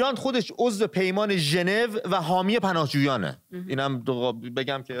 ایران خودش عضو پیمان ژنو و حامی پناهجویانه. اینم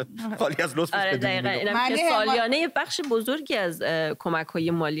بگم که خالی از لطفش آره دقیقاً. اینم که سالیانه بخش بزرگی از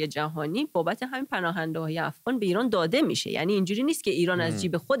کمک‌های مالی جهانی بابت همین پناهنده‌های افغان به ایران داده میشه. یعنی اینجوری نیست که ایران از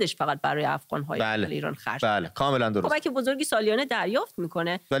جیب خودش فقط برای افغان‌های ایران خرج کنه. بله کاملا درست. کمک بزرگی سالیانه دریافت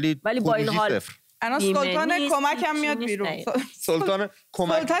میکنه، ولی با این حال الان سلطان کمک هم میاد بیرون. سلطان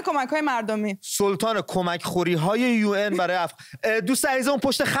کمک‌های مردمی، سلطان کمک خوری‌های UN برای دوست عزیزمون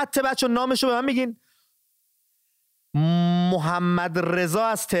پشت خط بچه نامشو به من میگین؟ محمد رضا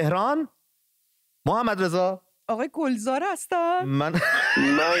از تهران. محمد رضا آقای گلزار هستن. من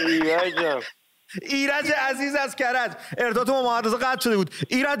ایرجم. ایرج عزیز از کرج. ارتباط با محمد رضا قطع شده بود.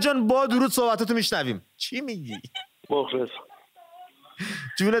 ایرج جان با درود صحبتاتو میشنویم. چی میگی؟ مخلص.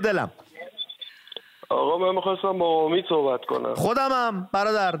 جون دلم. آقا من میخواستم با امید صحبت کنم. خودمم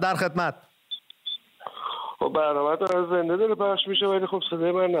برادر در خدمت. خب برنامه تو زنده داره پخش میشه ولی خب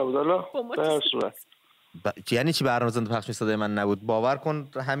صدای من نبود. حالا به هر صورت یعنی چی برنامه زنده پخش میشه صدای من نبود؟ باور کن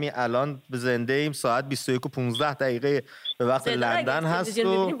همین الان زنده ایم، ساعت 21:15 به وقت لندن هست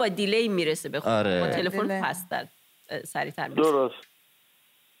و با دیلی میرسه به خود. آره. با تلفن پستر سریعتر میشه. درست.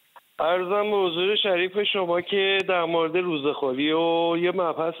 عرضم به حضور شریف شما که در مورد روزخواری و یه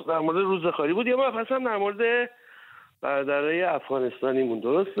مبحث در مورد روزخواری بود، یه مبحث هم در مورد برادرای افغانستانیمون،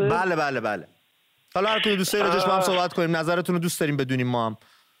 درسته؟ بله. حالا هرتون دوست دارید راجعش با هم صحبت کنیم، نظرتون رو دوست داریم بدونیم ما هم.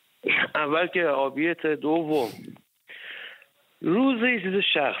 اول که آبیت، دوم روز یه چیز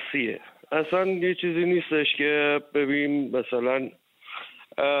شخصیه، اصلا یه چیزی نیستش که ببین مثلا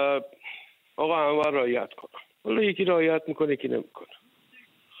آقا همه رعایت کنم، حالا یکی رعایت میکنه یکی نمیکنه.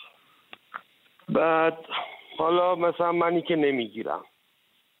 بعد حالا مثلا منی که نمیگیرم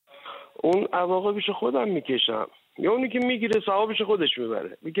اون عواقبش خودم میکشم، یا اونی که میگیره ثوابش خودش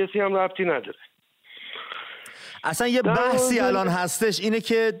میبره، به کسی هم ربطی نداره. اصلا یه بحثی الان هستش اینه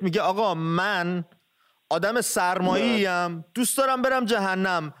که میگه آقا من آدم سرمایه‌ایم، دوست دارم برم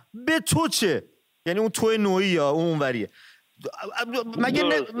جهنم، به تو چه؟ یعنی اون توی نوعی یا اون وریه.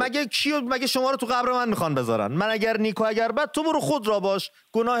 مگه شما رو تو قبر من میخوان بذارن؟ من اگر نیکو اگر بد، تو برو خود را باش،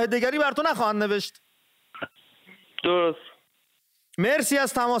 گناه دیگری بر تو نخواهند نوشت. درست. مرسی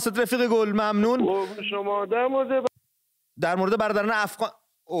از تماست رفیق گل، ممنون. شما در مورد برادران افغان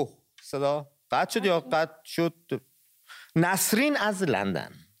صدا قطع شد یا قطع شد؟ نسرین از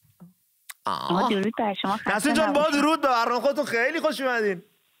لندن. درود بر شما. نسرین جان با درود به برنامه خودتون، خیلی خوش اومدین.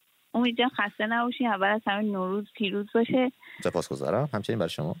 امید جان خسته نباشین. اول از همه نوروز پیروز باشه. سپاسگزارم. همچنین برای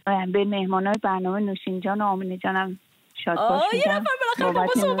شما. به مهمانای برنامه نوشین جان و آمینه جانم شاد باشید. یه نفر بالاخره با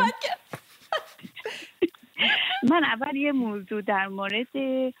ما صحبت کرد. من اول یه موضوع در مورد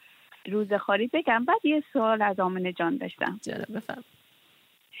روزخواری بگم، بعد یه سوال از آمینه جان داشتم. جانم بفرمایید.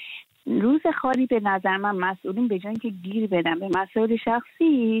 روز خالی به نظر من مسئولین به جای اینکه گیر بدن به مسائل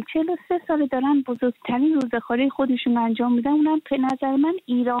شخصی 43 سال دارن بزرگترین روز خالی خودشون انجام میدن. اونم به نظر من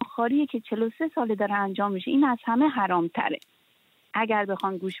ایران خالیه که 43 سال داره انجام میشه. این از همه حرام تره اگر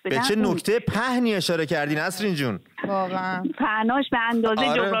بخوان گوش بدن. به چه نکته پهنی اشاره کردین نسرین جون. واقعا پهناش به اندازه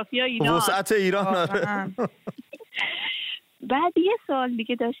جغرافیا ایران، وسعت ایران. بعد یه سوال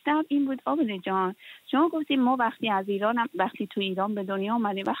دیگه داشتم، این بود آبله جان، شما گفتیم ما وقتی تو ایران به دنیا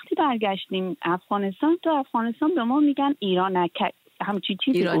آمدیم، وقتی برگشتیم افغانستان، تو افغانستان به ما میگن ایرانک، همچی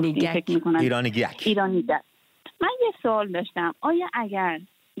چیزی ایرانیگک. فکر میکنن ایرانیگک. من یه سوال داشتم، آیا اگر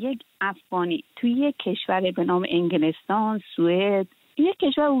یک افغانی توی یک کشور به نام انگلستان، سوئد، یک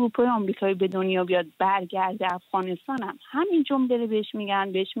کشور اروپایی آمریکایی به دنیا بیاد برگرده افغانستان، هم همین جمله رو بهش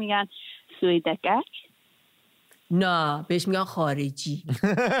میگن سوئدکک؟ نه بهش میگن خارجی.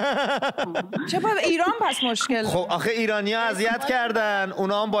 چه با ایران پس مشکل؟ خب آخه ایرانی‌ها اذیت کردن،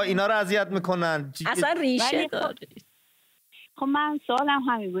 اونا هم با اینا رو اذیت میکنن. اصلا ریشه داره. خب من سوالم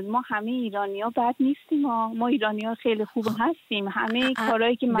همین بود، ما همه ایرانی‌ها بد نیستیم، ما ایرانی‌ها خیلی خوب هستیم، همه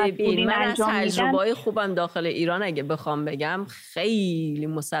کارهایی که مسئولین انجام میدن. من از تجربه‌های خوبم داخل ایران اگه بخوام بگم خیلی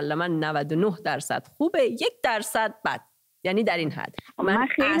مسلماً 99% خوبه، 1% بد. یعنی در این حد من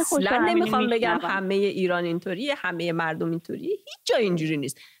اصلا نمیخوام بگم همه ایران اینطوریه، همه مردم اینطوریه، هیچ جا اینجوری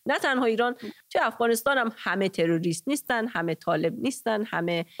نیست. نه تنها ایران، تو افغانستان هم همه تروریست نیستن، همه طالب نیستن،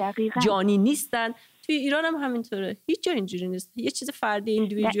 همه جانی نیستن. توی ایران هم همینطوره، هیچ جا اینجوری نیست. یه چیز فردی،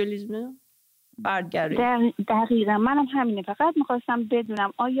 ایندیویدوالیسم، فردگرایی. دقیقاً منم همینه. فقط میخواستم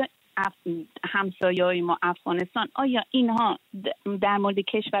بدونم آیا همسایه‌های ما افغانستان، آیا اینها در مورد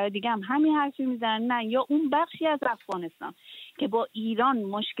کشور دیگه هم همین حرفی میزنن؟ نه، یا اون بخشی از افغانستان که با ایران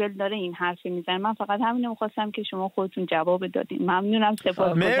مشکل داره این حرفی میزنن؟ من فقط همین رو میخواستم که شما خودتون جواب دادین. ممنونم،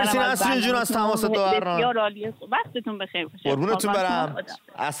 سپاسگزارم. مرسی نسرین جون از تماس تو. بسیار عالیه، وقتتون بخیر باشه. قربونتون برم.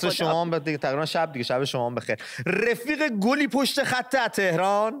 عصر شما هم دیگه تقریبا شب دیگه، شب شما هم بخیر. رفیق گلی پشت خط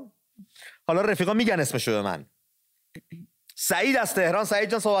تهران، حالا رفیقا میگن اسمشو به من، سعید از تهران. سعید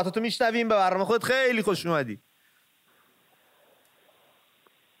جان صحبتاتو میشنویم، به برنامه خودت خیلی خوش اومدی.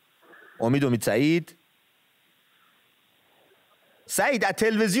 امید سعید از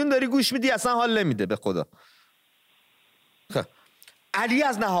تلویزیون داری گوش میدی، اصلا حال نمیده به خدا. خب علی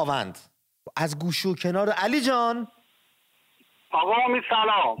از نهاوند، از گوش و کنار. علی جان. آقا امید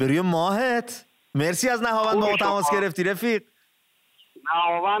سلام. بروی ماهت. مرسی از نهاوند با ما تماس گرفتی رفیق.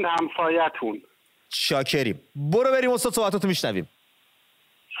 نهاوند همسایتون. شاکریم. برو بریم استاد صحبتاتو میشنویم.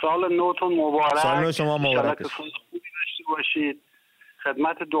 سال نوتون مبارک. سال نو شما مبارک. خوبی داشته باشید.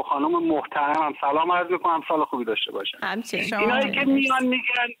 خدمت دو خانم محترمم سلام عرض میکنم، سال خوبی داشته باشن. اینایی که میان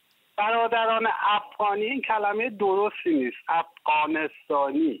میگن برادران افغانی، این کلمه درستی نیست،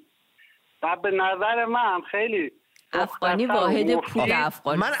 افغانستانی. و به نظر من خیلی افغانی واحد پول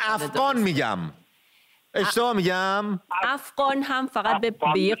افغان. من افغان میگم، اشتباه میگم؟ افغان هم فقط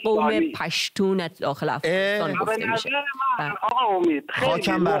به یه قوم پشتون داخل افغانستان گفته میشه. آقا امید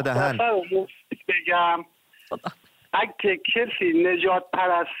خیلی مختصر بگم، اگه کسی نجات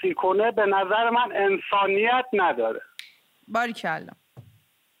پرستی کنه به نظر من انسانیت نداره. باریکلا.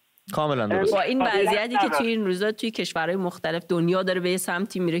 کاملا درست. با این وضعیتی که توی این روزا توی کشورهای مختلف دنیا داره به یه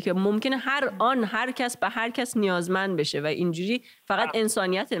سمتی میره که ممکنه هر کس به هر کس نیازمند بشه و اینجوری فقط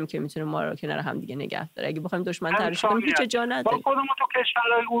انسانیت که میتونه ما رو کنار هم دیگه نگه داره. اگه بخوایم دشمن ترش کنیم هیچ جا نداره. با خودمون تو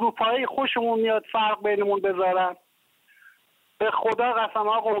کشورهای اروپایی خوشمون میاد فرق بینمون بذارن. به خدا قسم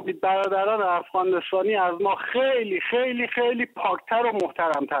آقا امید برادران افغانستانی از ما خیلی خیلی خیلی پاکتر و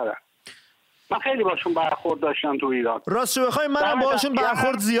محترمترن. من خیلی باشون برخورد داشتم تو ایران. راستش بخوای منم باشون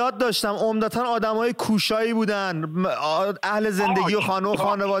برخورد زیاد داشتم. عمدتاً آدمای کوشایی بودن، اهل زندگی و خانه و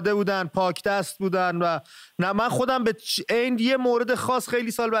خانواده بودن، پاک دست بودن. و نه من خودم به عین یه مورد خاص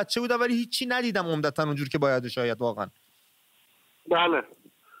خیلی سال بچه بودم ولی هیچی ندیدم عمدتاً اونجور که باید شاید واقعا. بله.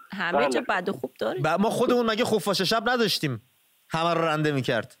 همه جا بد و خوب داره. ما خودمون مگه خفاش شب نداشتیم؟ همه رو رنده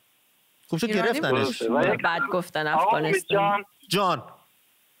میکرد. خوب شد گرفتنش. بعد گفتن افغانستان. جان.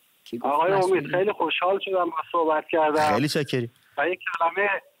 آقای امید خیلی خوشحال شدم با صحبت کردم. خیلی شکری. و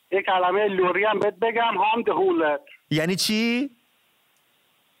یک کلمه لوری هم بهت بگم، هام دهولت. یعنی چی؟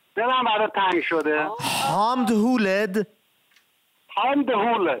 دلم برات تنگ شده. هام دهولد. هام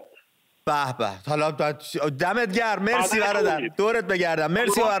دهولت. به به. حالا دمت گرم. مرسی برادر. دورت بگردم.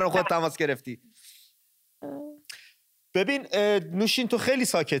 مرسی برای خود تماس گرفتی. ببین نوشین تو خیلی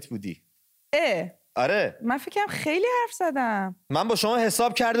ساکت بودی. آره من فکرم خیلی حرف زدم. من با شما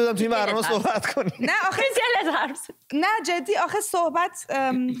حساب کرده بودم توی این برنامه صحبت کنی. نه آخه نه جدی، آخه صحبت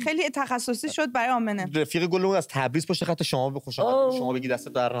خیلی تخصصی شد برای آمنه. رفیق گلمون از تبریز پشت خط شما بخوشم. شما بگی دست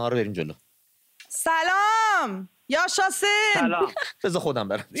در نهار بریم جلو. سلام. یاشا حسین. سلام. بذار خودم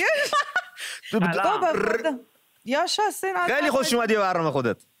برم. یاشا حسین خیلی خوش اومدی به برنامه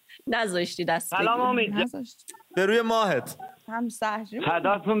خودت. نذاشتی دست سلام امید. به روی ماهت. هم سهری.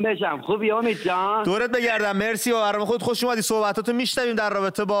 فداتون بشم. خوبی امید جان؟ دورت بگردم. مرسی. به برنامه خودت خوش اومدی. صحبتاتو میشنویم در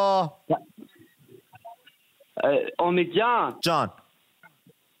رابطه با امید جان.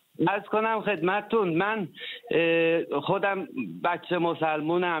 عرض کنم خدمتتون، من خودم بچه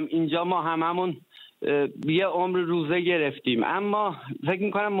مسلمونم. اینجا ما هممون یه عمر روزه گرفتیم، اما فکر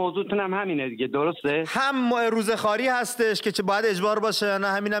میکنم موضوعتون هم همینه دیگه، درسته؟ هم روزه خواری هستش که چه باید اجبار باشه یا نه،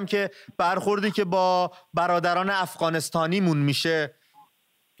 همینم که برخوردی که با برادران افغانستانیمون میشه.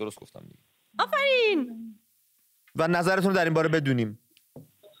 درست گفتم دیگه. آفرین. و نظرتون در این باره بدونیم.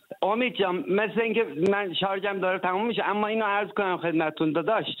 امید جان، مثل اینکه من شارژم داره تموم میشه، اما اینو عرض کنم خدمتتون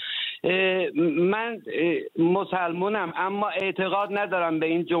داداش، من مسلمونم اما اعتقاد ندارم به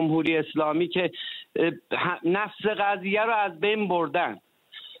این جمهوری اسلامی که نفس قضیه رو از بین بردن.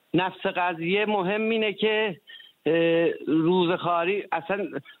 نفس قضیه مهم اینه که روزخواری، اصلا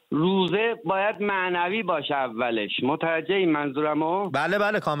روزه باید معنوی باشه اولش. متوجه این منظورمو؟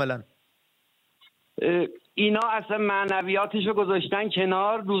 بله کاملا. اینا اصلا معنویاتشو گذاشتن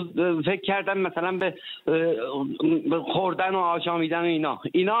کنار، فکر کردن مثلا به خوردن و آشامیدن و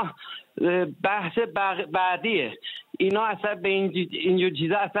اینا بحث بعدیه. اینا اصلا به اینجور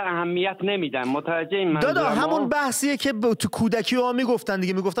چیزا اصلا اهمیت نمیدن. متوجه این منظورم؟ دادا همون بحثیه که تو کودکی ها میگفتن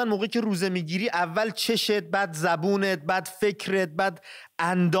دیگه. میگفتن موقعی که روزه میگیری اول چشت، بعد زبونت، بعد فکرت، بعد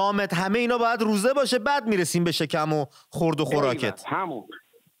اندامت، همه اینا باید روزه باشه، بعد میرسیم به شکم و خورد و خوراکت. همون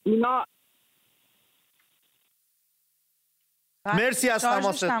اینا. مرسی از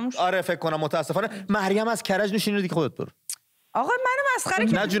تماست. آره فکر کنم متاسفانه. مریم از کرج نشینی دیگه، خودت برو. آقا منو مسخره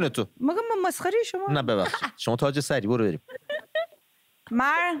کردی؟ نه جون تو. مگه مسخره شما؟ نه ببخشید. شما تاج سری، برو بریم.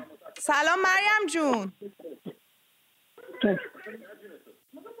 سلام مریم جون.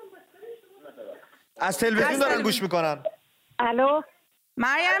 از تلویزیون دارن گوش میکنن. الو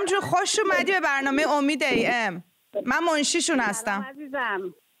مریم جون، خوش اومدی به برنامه امید AM. من منشیشون هستم.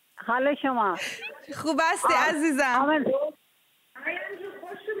 عزیزم، حال شما خوب هستی عزیزم؟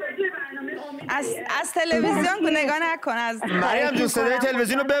 از تلویزیون نگاه نکن. از مریم جون صدای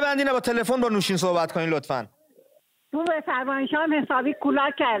تلویزیون رو ببندین، با تلفن با نوشین صحبت کنین لطفاً. تو به فرمایشام حسابی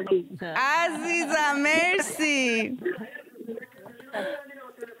کولاک کردی عزیزم. مرسی.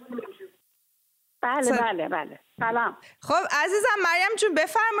 بله سلام. خب عزیزم مریم جون،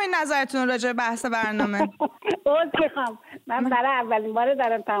 بفرمایید نظرتون راجع به بحث برنامه. بخوام من برای اولین بار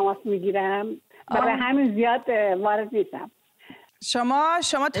دارم تماس میگیرم، برای همین زیاد وارد نیستم.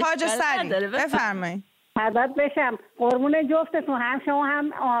 شما تاج سری، بفرمایید. فدات بشم، قربون جفتتون، هم شما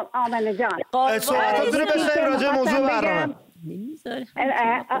هم آمنه جان. صحبتاتون رو بشنویم راجع به موضوع برنامه.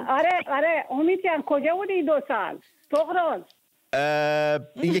 آره امید جان، کجا بودی 2 سال؟ تقرز.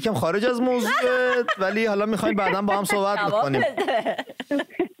 این یکم خارج از موضوع ولی حالا میخوایم بعدا با هم صحبت بکنیم.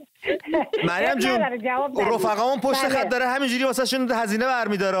 مریم جون، رفقامون پشت خط داره همینجوری واسه شون هزینه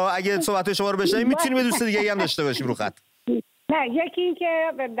برمیداره. اگه صحبت شما رو بشنویم میتونیم یه دوست دیگه هم داشته باشیم رو خط. نه، یکی این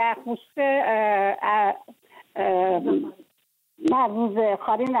که در خصوص نه روزه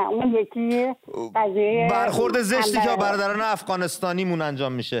خاری، نه اون یکی قضیه برخورد زشتی که برادران افغانستانیمون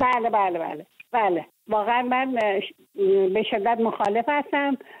انجام میشه. بله واقعا من به شدت مخالف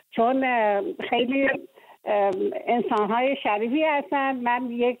هستم، چون خیلی انسان‌های شریفی هستن.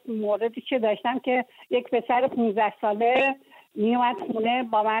 من یک موردی که داشتم که یک پسر 15 ساله میومد خونه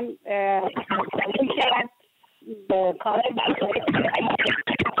با من میشد به کار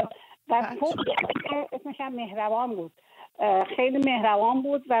و خوب اسمش هم مهربان بود، خیلی مهربان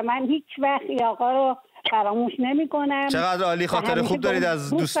بود و من هیچ وقت این آقا رو فراموش نمی کنم. چقدر عالی، خاطر خوب دارید از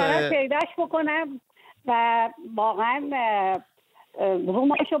دوستای پیداش بکنم و واقعا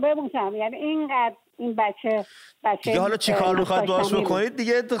رومایشو ببوسم. یعنی اینقدر این بچه دیگه حالا چی کار میخواید باش بکنید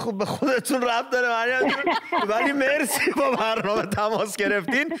دیگه خوب به خودتون ربط داره مریم. ولی مرسی با برنامه تماس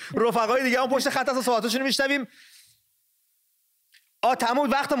گرفتین. رفقای دیگه هم پشت خط هستن، صحبتاشونو میشنویم.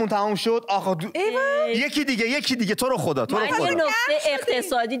 وقتمون تموم شد. آقا یکی دیگه تو رو خدا. من یه نکته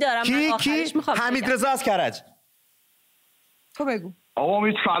اقتصادی دارم. کی؟ حمید رضا از کرج. تو بگو. آقا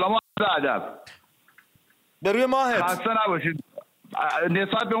امید سلام و ادب. به روی ماهت. خسته نباشید.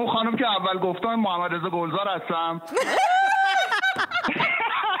 نسبت به اون خانم که اول گفتم محمد رضا گلزار هستم.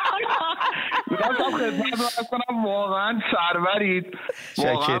 می‌خواستم خدمتتون عرض کنم واقعا سرورید.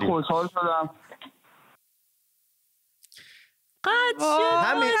 واقعا خوشحال شدم.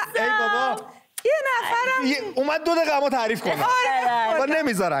 همین ای بابا یه نفرم اومد 2 دقیقه ما تعریف کنه. ما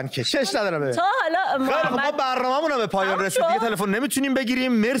نمیذارن که شش ندارم. تا حالا ما برنامه‌مون به پایان رسید دیگه، تلفن نمیتونیم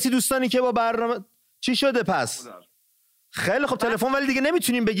بگیریم. مرسی دوستانی که با برنامه چی شده پس؟ خیلی خب تلفن ولی دیگه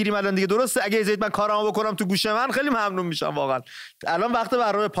نمیتونیم بگیریم الان دیگه، درسته؟ اگه اجازه من کارامو بکنم تو گوش من خیلی ممنون میشم واقعا. الان وقت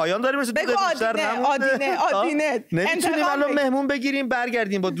برنامه پایان داریم. بگو عادینه نمیتونیم الان مهمون بگیریم،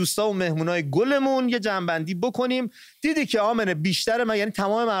 برگردیم با دوستا و مهمونای گلمون یه جنبندی بکنیم. دیدی که آمنه بیشتر ما، یعنی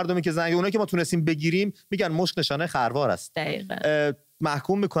تمام مردمی که زنگ اونایی که ما تونستیم بگیریم میگن مشک نشانه خروار است. دقیقاً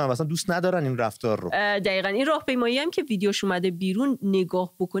محکوم میکنن اصلا دوست ندارن این رفتار رو. دقیقاً این راهپیمایی هم که ویدیوش اومده بیرون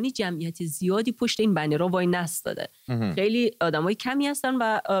نگاه بکنی جمعیت زیادی پشت این بنرها وای نستاده. خیلی آدمای کمی هستن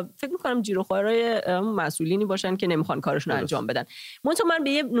و فکر میکنم جیروخوارای مسئولینی باشن که نمیخوان کارشون رو انجام بدن. من به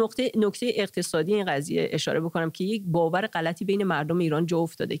یه نکته اقتصادی این قضیه اشاره بکنم که یک باور غلطی بین مردم ایران جا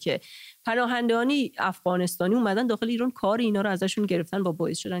افتاده که پناهندگانی افغانستانی اومدن داخل ایران، کار اینا رو ازشون گرفتن و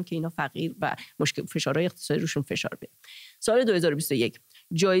باعث شدن که اینا فقیر و مشکل فشارهای اقتصادی روشون فشار بیاد. سال 2021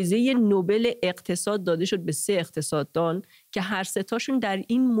 جایزه نوبل اقتصاد داده شد به 3 اقتصاددان که هر 3 تاشون در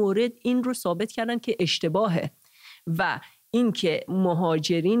این مورد این رو ثابت کردن که اشتباهه و این که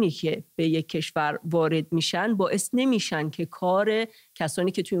مهاجرینی که به یک کشور وارد میشن باعث نمیشن که کار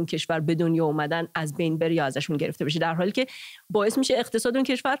کسانی که توی اون کشور به دنیا اومدن از بین بره یا ازشون گرفته بشه، در حالی که باعث میشه اقتصاد اون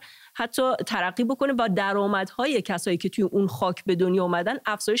کشور حتی ترقی بکنه و درآمدهای کسایی که توی اون خاک به دنیا اومدن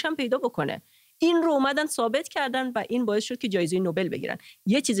افزایش هم پیدا بکنه. این رو اومدن ثابت کردن و این باعث شد که جایزه نوبل بگیرن.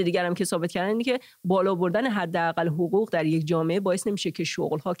 یه چیز دیگر هم که ثابت کردن اینه که بالا بردن حداقل حقوق در یک جامعه باعث نمیشه که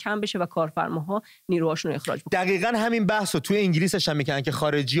شغل‌ها کم بشه و کارفرماها نیروهاشون رو اخراج بکنن. دقیقاً همین بحثو توی انگلیسش هم میکنن که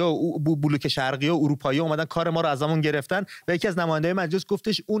خارجی‌ها و بلوک شرقی و اروپایی‌ها اومدن کار ما رو ازمون گرفتن و یکی از نماینده‌های مجلس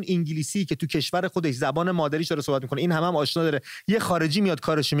گفتش اون انگلیسی که تو کشور خودش زبان مادریش داره صحبت میکنه این هم آشنا داره، یه خارجی میاد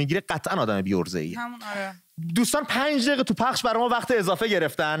کارش میگیره، قطعاً آدم بی‌عرضه‌ایه. دوستان 5 دقیقه تو پخش برای ما وقت اضافه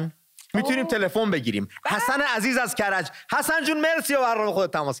گرفتن. میتونیم تلفن بگیریم. حسن عزیز از کرج. حسن جون مرسی و برنامه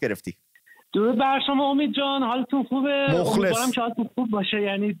خودت تماس گرفتی. درود بر شما امید جان، حالتون خوبه؟ مخلص. که حالتون خوب باشه.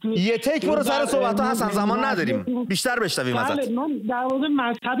 یعنی یه تک برو سر صحبت‌ها حسن، زمان نداریم. بیشتر بشنویم ازت. من در مورد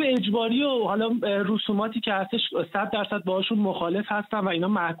مذهب اجباری و حالا رسوماتی که هستش 100% باهاشون مخالف هستم و اینا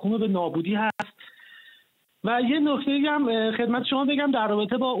محکوم به نابودی هست. و یه نکته هم خدمت شما بگم در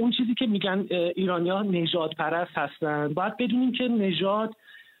رابطه با اون چیزی که میگن ایرانی‌ها نژاد پرست هستن. باید بدونیم که نژاد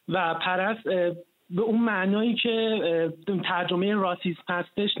و پرست به اون معنایی که ترجمه راسیسم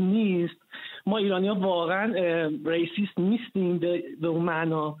هستش نیست. ما ایرانی‌ها واقعا ریسیست نیستیم به اون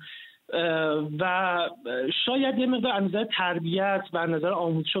معنا و شاید یه مقدار از نظر تربیت و از نظر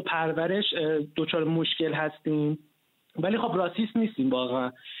آموزش و پرورش دچار مشکل هستیم، ولی خب راسیست نیستیم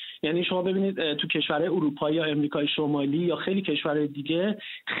واقعا. یعنی شما ببینید تو کشورهای اروپایی یا امریکای شمالی یا خیلی کشورهای دیگه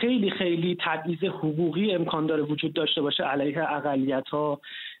خیلی خیلی تبعیض حقوقی امکان داره وجود داشته باشه علیه اقلیت‌ها،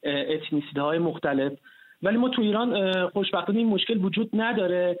 اتنیسیت‌های مختلف، ولی ما تو ایران خوشبختانه این مشکل وجود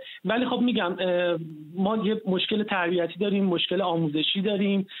نداره. ولی خب میگم ما یه مشکل تربیتی داریم، مشکل آموزشی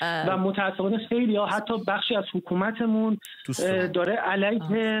داریم و متأسفانه خیلی ها حتی بخشی از حکومتمون داره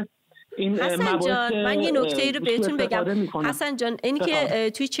علیه این حسن جان من یه نکته ای رو بهتون بگم. حسن جان اینی که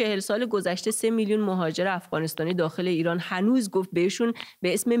توی 40 سال گذشته 3 میلیون مهاجر افغانستانی داخل ایران هنوز گفت بهشون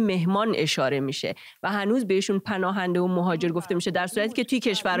به اسم مهمان اشاره میشه و هنوز بهشون پناهنده و مهاجر گفته میشه، در صورتی که توی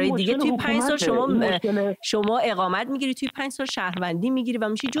کشورهای دیگه توی 5 سال شما اقامت میگیری، توی 5 سال شهروندی میگیری و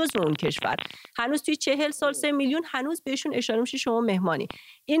میشی جزء اون کشور. هنوز توی 40 سال 3 میلیون هنوز بهشون اشاره میشه شما مهمانی.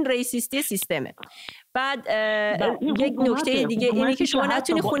 این ریسیستی سیستمه. بعد یک نکته دیگه اینه که شما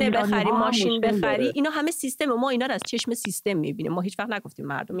نتونی خونه بخری، ماشین بخری، اینا همه سیستم. ما اینا رو از چشم سیستم میبینیم. ما هیچ وقت نگفتیم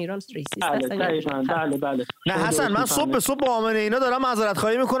مردم ایران ریسیست هستن. بله. نه حسن من صبح به صبح با آمنه اینا دارم معذرت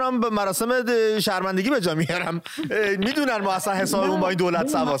خواهی میکنم، به مراسم شرمندگی به جا میارم. میدونن ما اصلا حسابمون با این دولت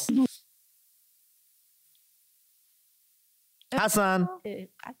سواست.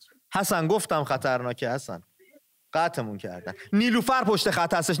 حسن گفتم خطرناکه. حسن قطعمون کردن. نیلوفر پشت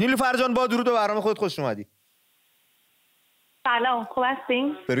خط هستش. نیلوفر جان با درود و برنامه خودت خوش اومدی. سلام، خوب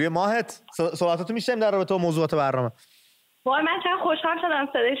هستین؟ به روی ماهت. صحبتاتو میشنیم در رابطه با موضوعات برنامه. وای من چقدر خوشحال شدم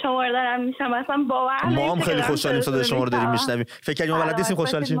صدای شما رو دارم میشم، اصلا باور نمیشه. ما هم خیلی خوشحالیم صدای شما رو داریم میشنویم. فکر کنیم ما بلد نیستیم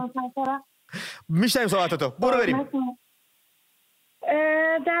خوشحال شیم. میشنویم صحبتاتو. برو بریم.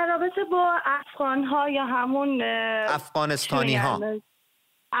 در رابطه با افغان‌ها یا همون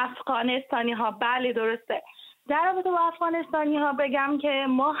افغانستانی‌ها بله درسته. در رابطه با افغانستانی‌ها بگم که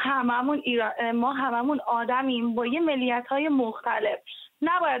ما هممون آدمیم با یه ملیت‌های مختلف.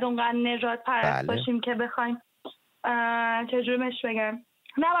 نباید اونقدر نژاد پرست باشیم که بخوایم چجوریش بگم،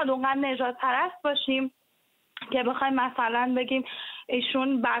 نباید اونقدر نژاد پرست باشیم که بخوایم مثلا بگیم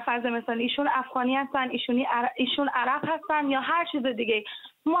ایشون بر فرض مثال ایشون افغانی هستن، ایشون عرب هستن یا هر چیز دیگه.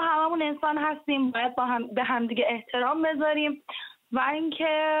 ما هممون انسان هستیم، باید به هم دیگه احترام بذاریم. و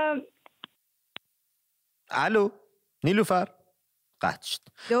اینکه الو نیلوفر قطع شد.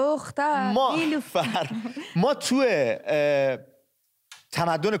 دختر ما توی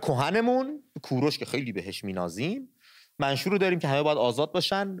تمدن کهنمون کوروش که خیلی بهش مینازیم منشور رو داریم که همه باید آزاد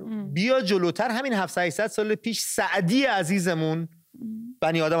باشن. بیا جلوتر همین 700 سال پیش سعدی عزیزمون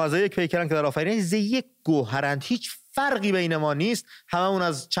بنی آدم از یک پیکرن که در آفرینش ز یک گوهرند، هیچ فرقی بین ما نیست، هممون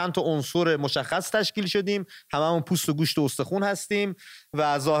از چند تا عنصر مشخص تشکیل شدیم، هممون پوست و گوشت و استخون هستیم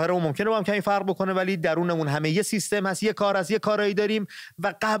و ظاهرمون ممکنه با هم کمی فرق بکنه ولی درونمون همه یه سیستم هست، یه کار هست، یه کارایی داریم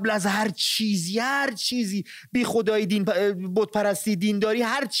و قبل از هر چیزی بی خدایی، دین بت پرستی، دینداری،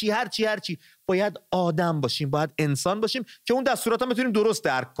 هر چی باید آدم باشیم، باید انسان باشیم که اون دستورات هم بتونیم درست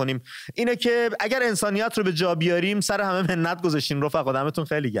درک کنیم. اینه که اگر انسانیت رو به جا بیاریم سر همه منت گذاشتین رفقا. دمتون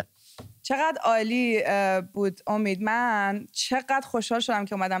خیلی گرم. چقدر عالی بود امید. من چقدر خوشحال شدم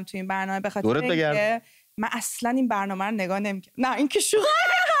که اومدم تو این برنامه به خاطر اینکه من اصلا این برنامه رو نگاه نمی‌کردم. نه این که شوخی.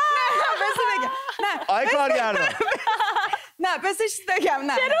 نه آی کارگردان. نه بسش بگم.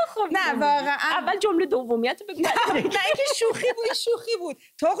 نه چرا خب نه واقعا اول جمله دومیت بگو. نه این که شوخی بود.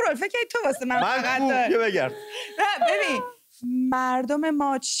 تو قرول فکر کنی تو واسه من فقط بگم. ببین مردم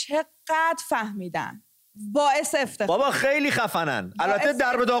ما چقدر فهمیدن، باعث افتخار. بابا خیلی خفنن. البته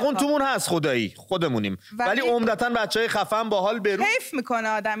در به داغون تومون هست خدایی، خودمونیم، ولی عمدتاً بچهای خفن باحال برو. کیف میکنه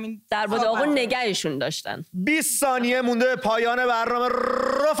آدم این در به داغون نگهشون داشتن. 20 ثانیه مونده به پایان برنامه.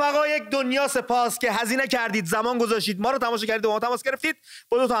 رفقا یک دنیا سپاس که هزینه کردید، زمان گذاشتید، ما رو تماشا کردید و ما تماس گرفتید.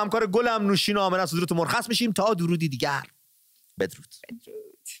 با دو تا همکار گلم نوشین و آمنه صدورتون مرخص میشیم تا درودی دیگر. بدرود.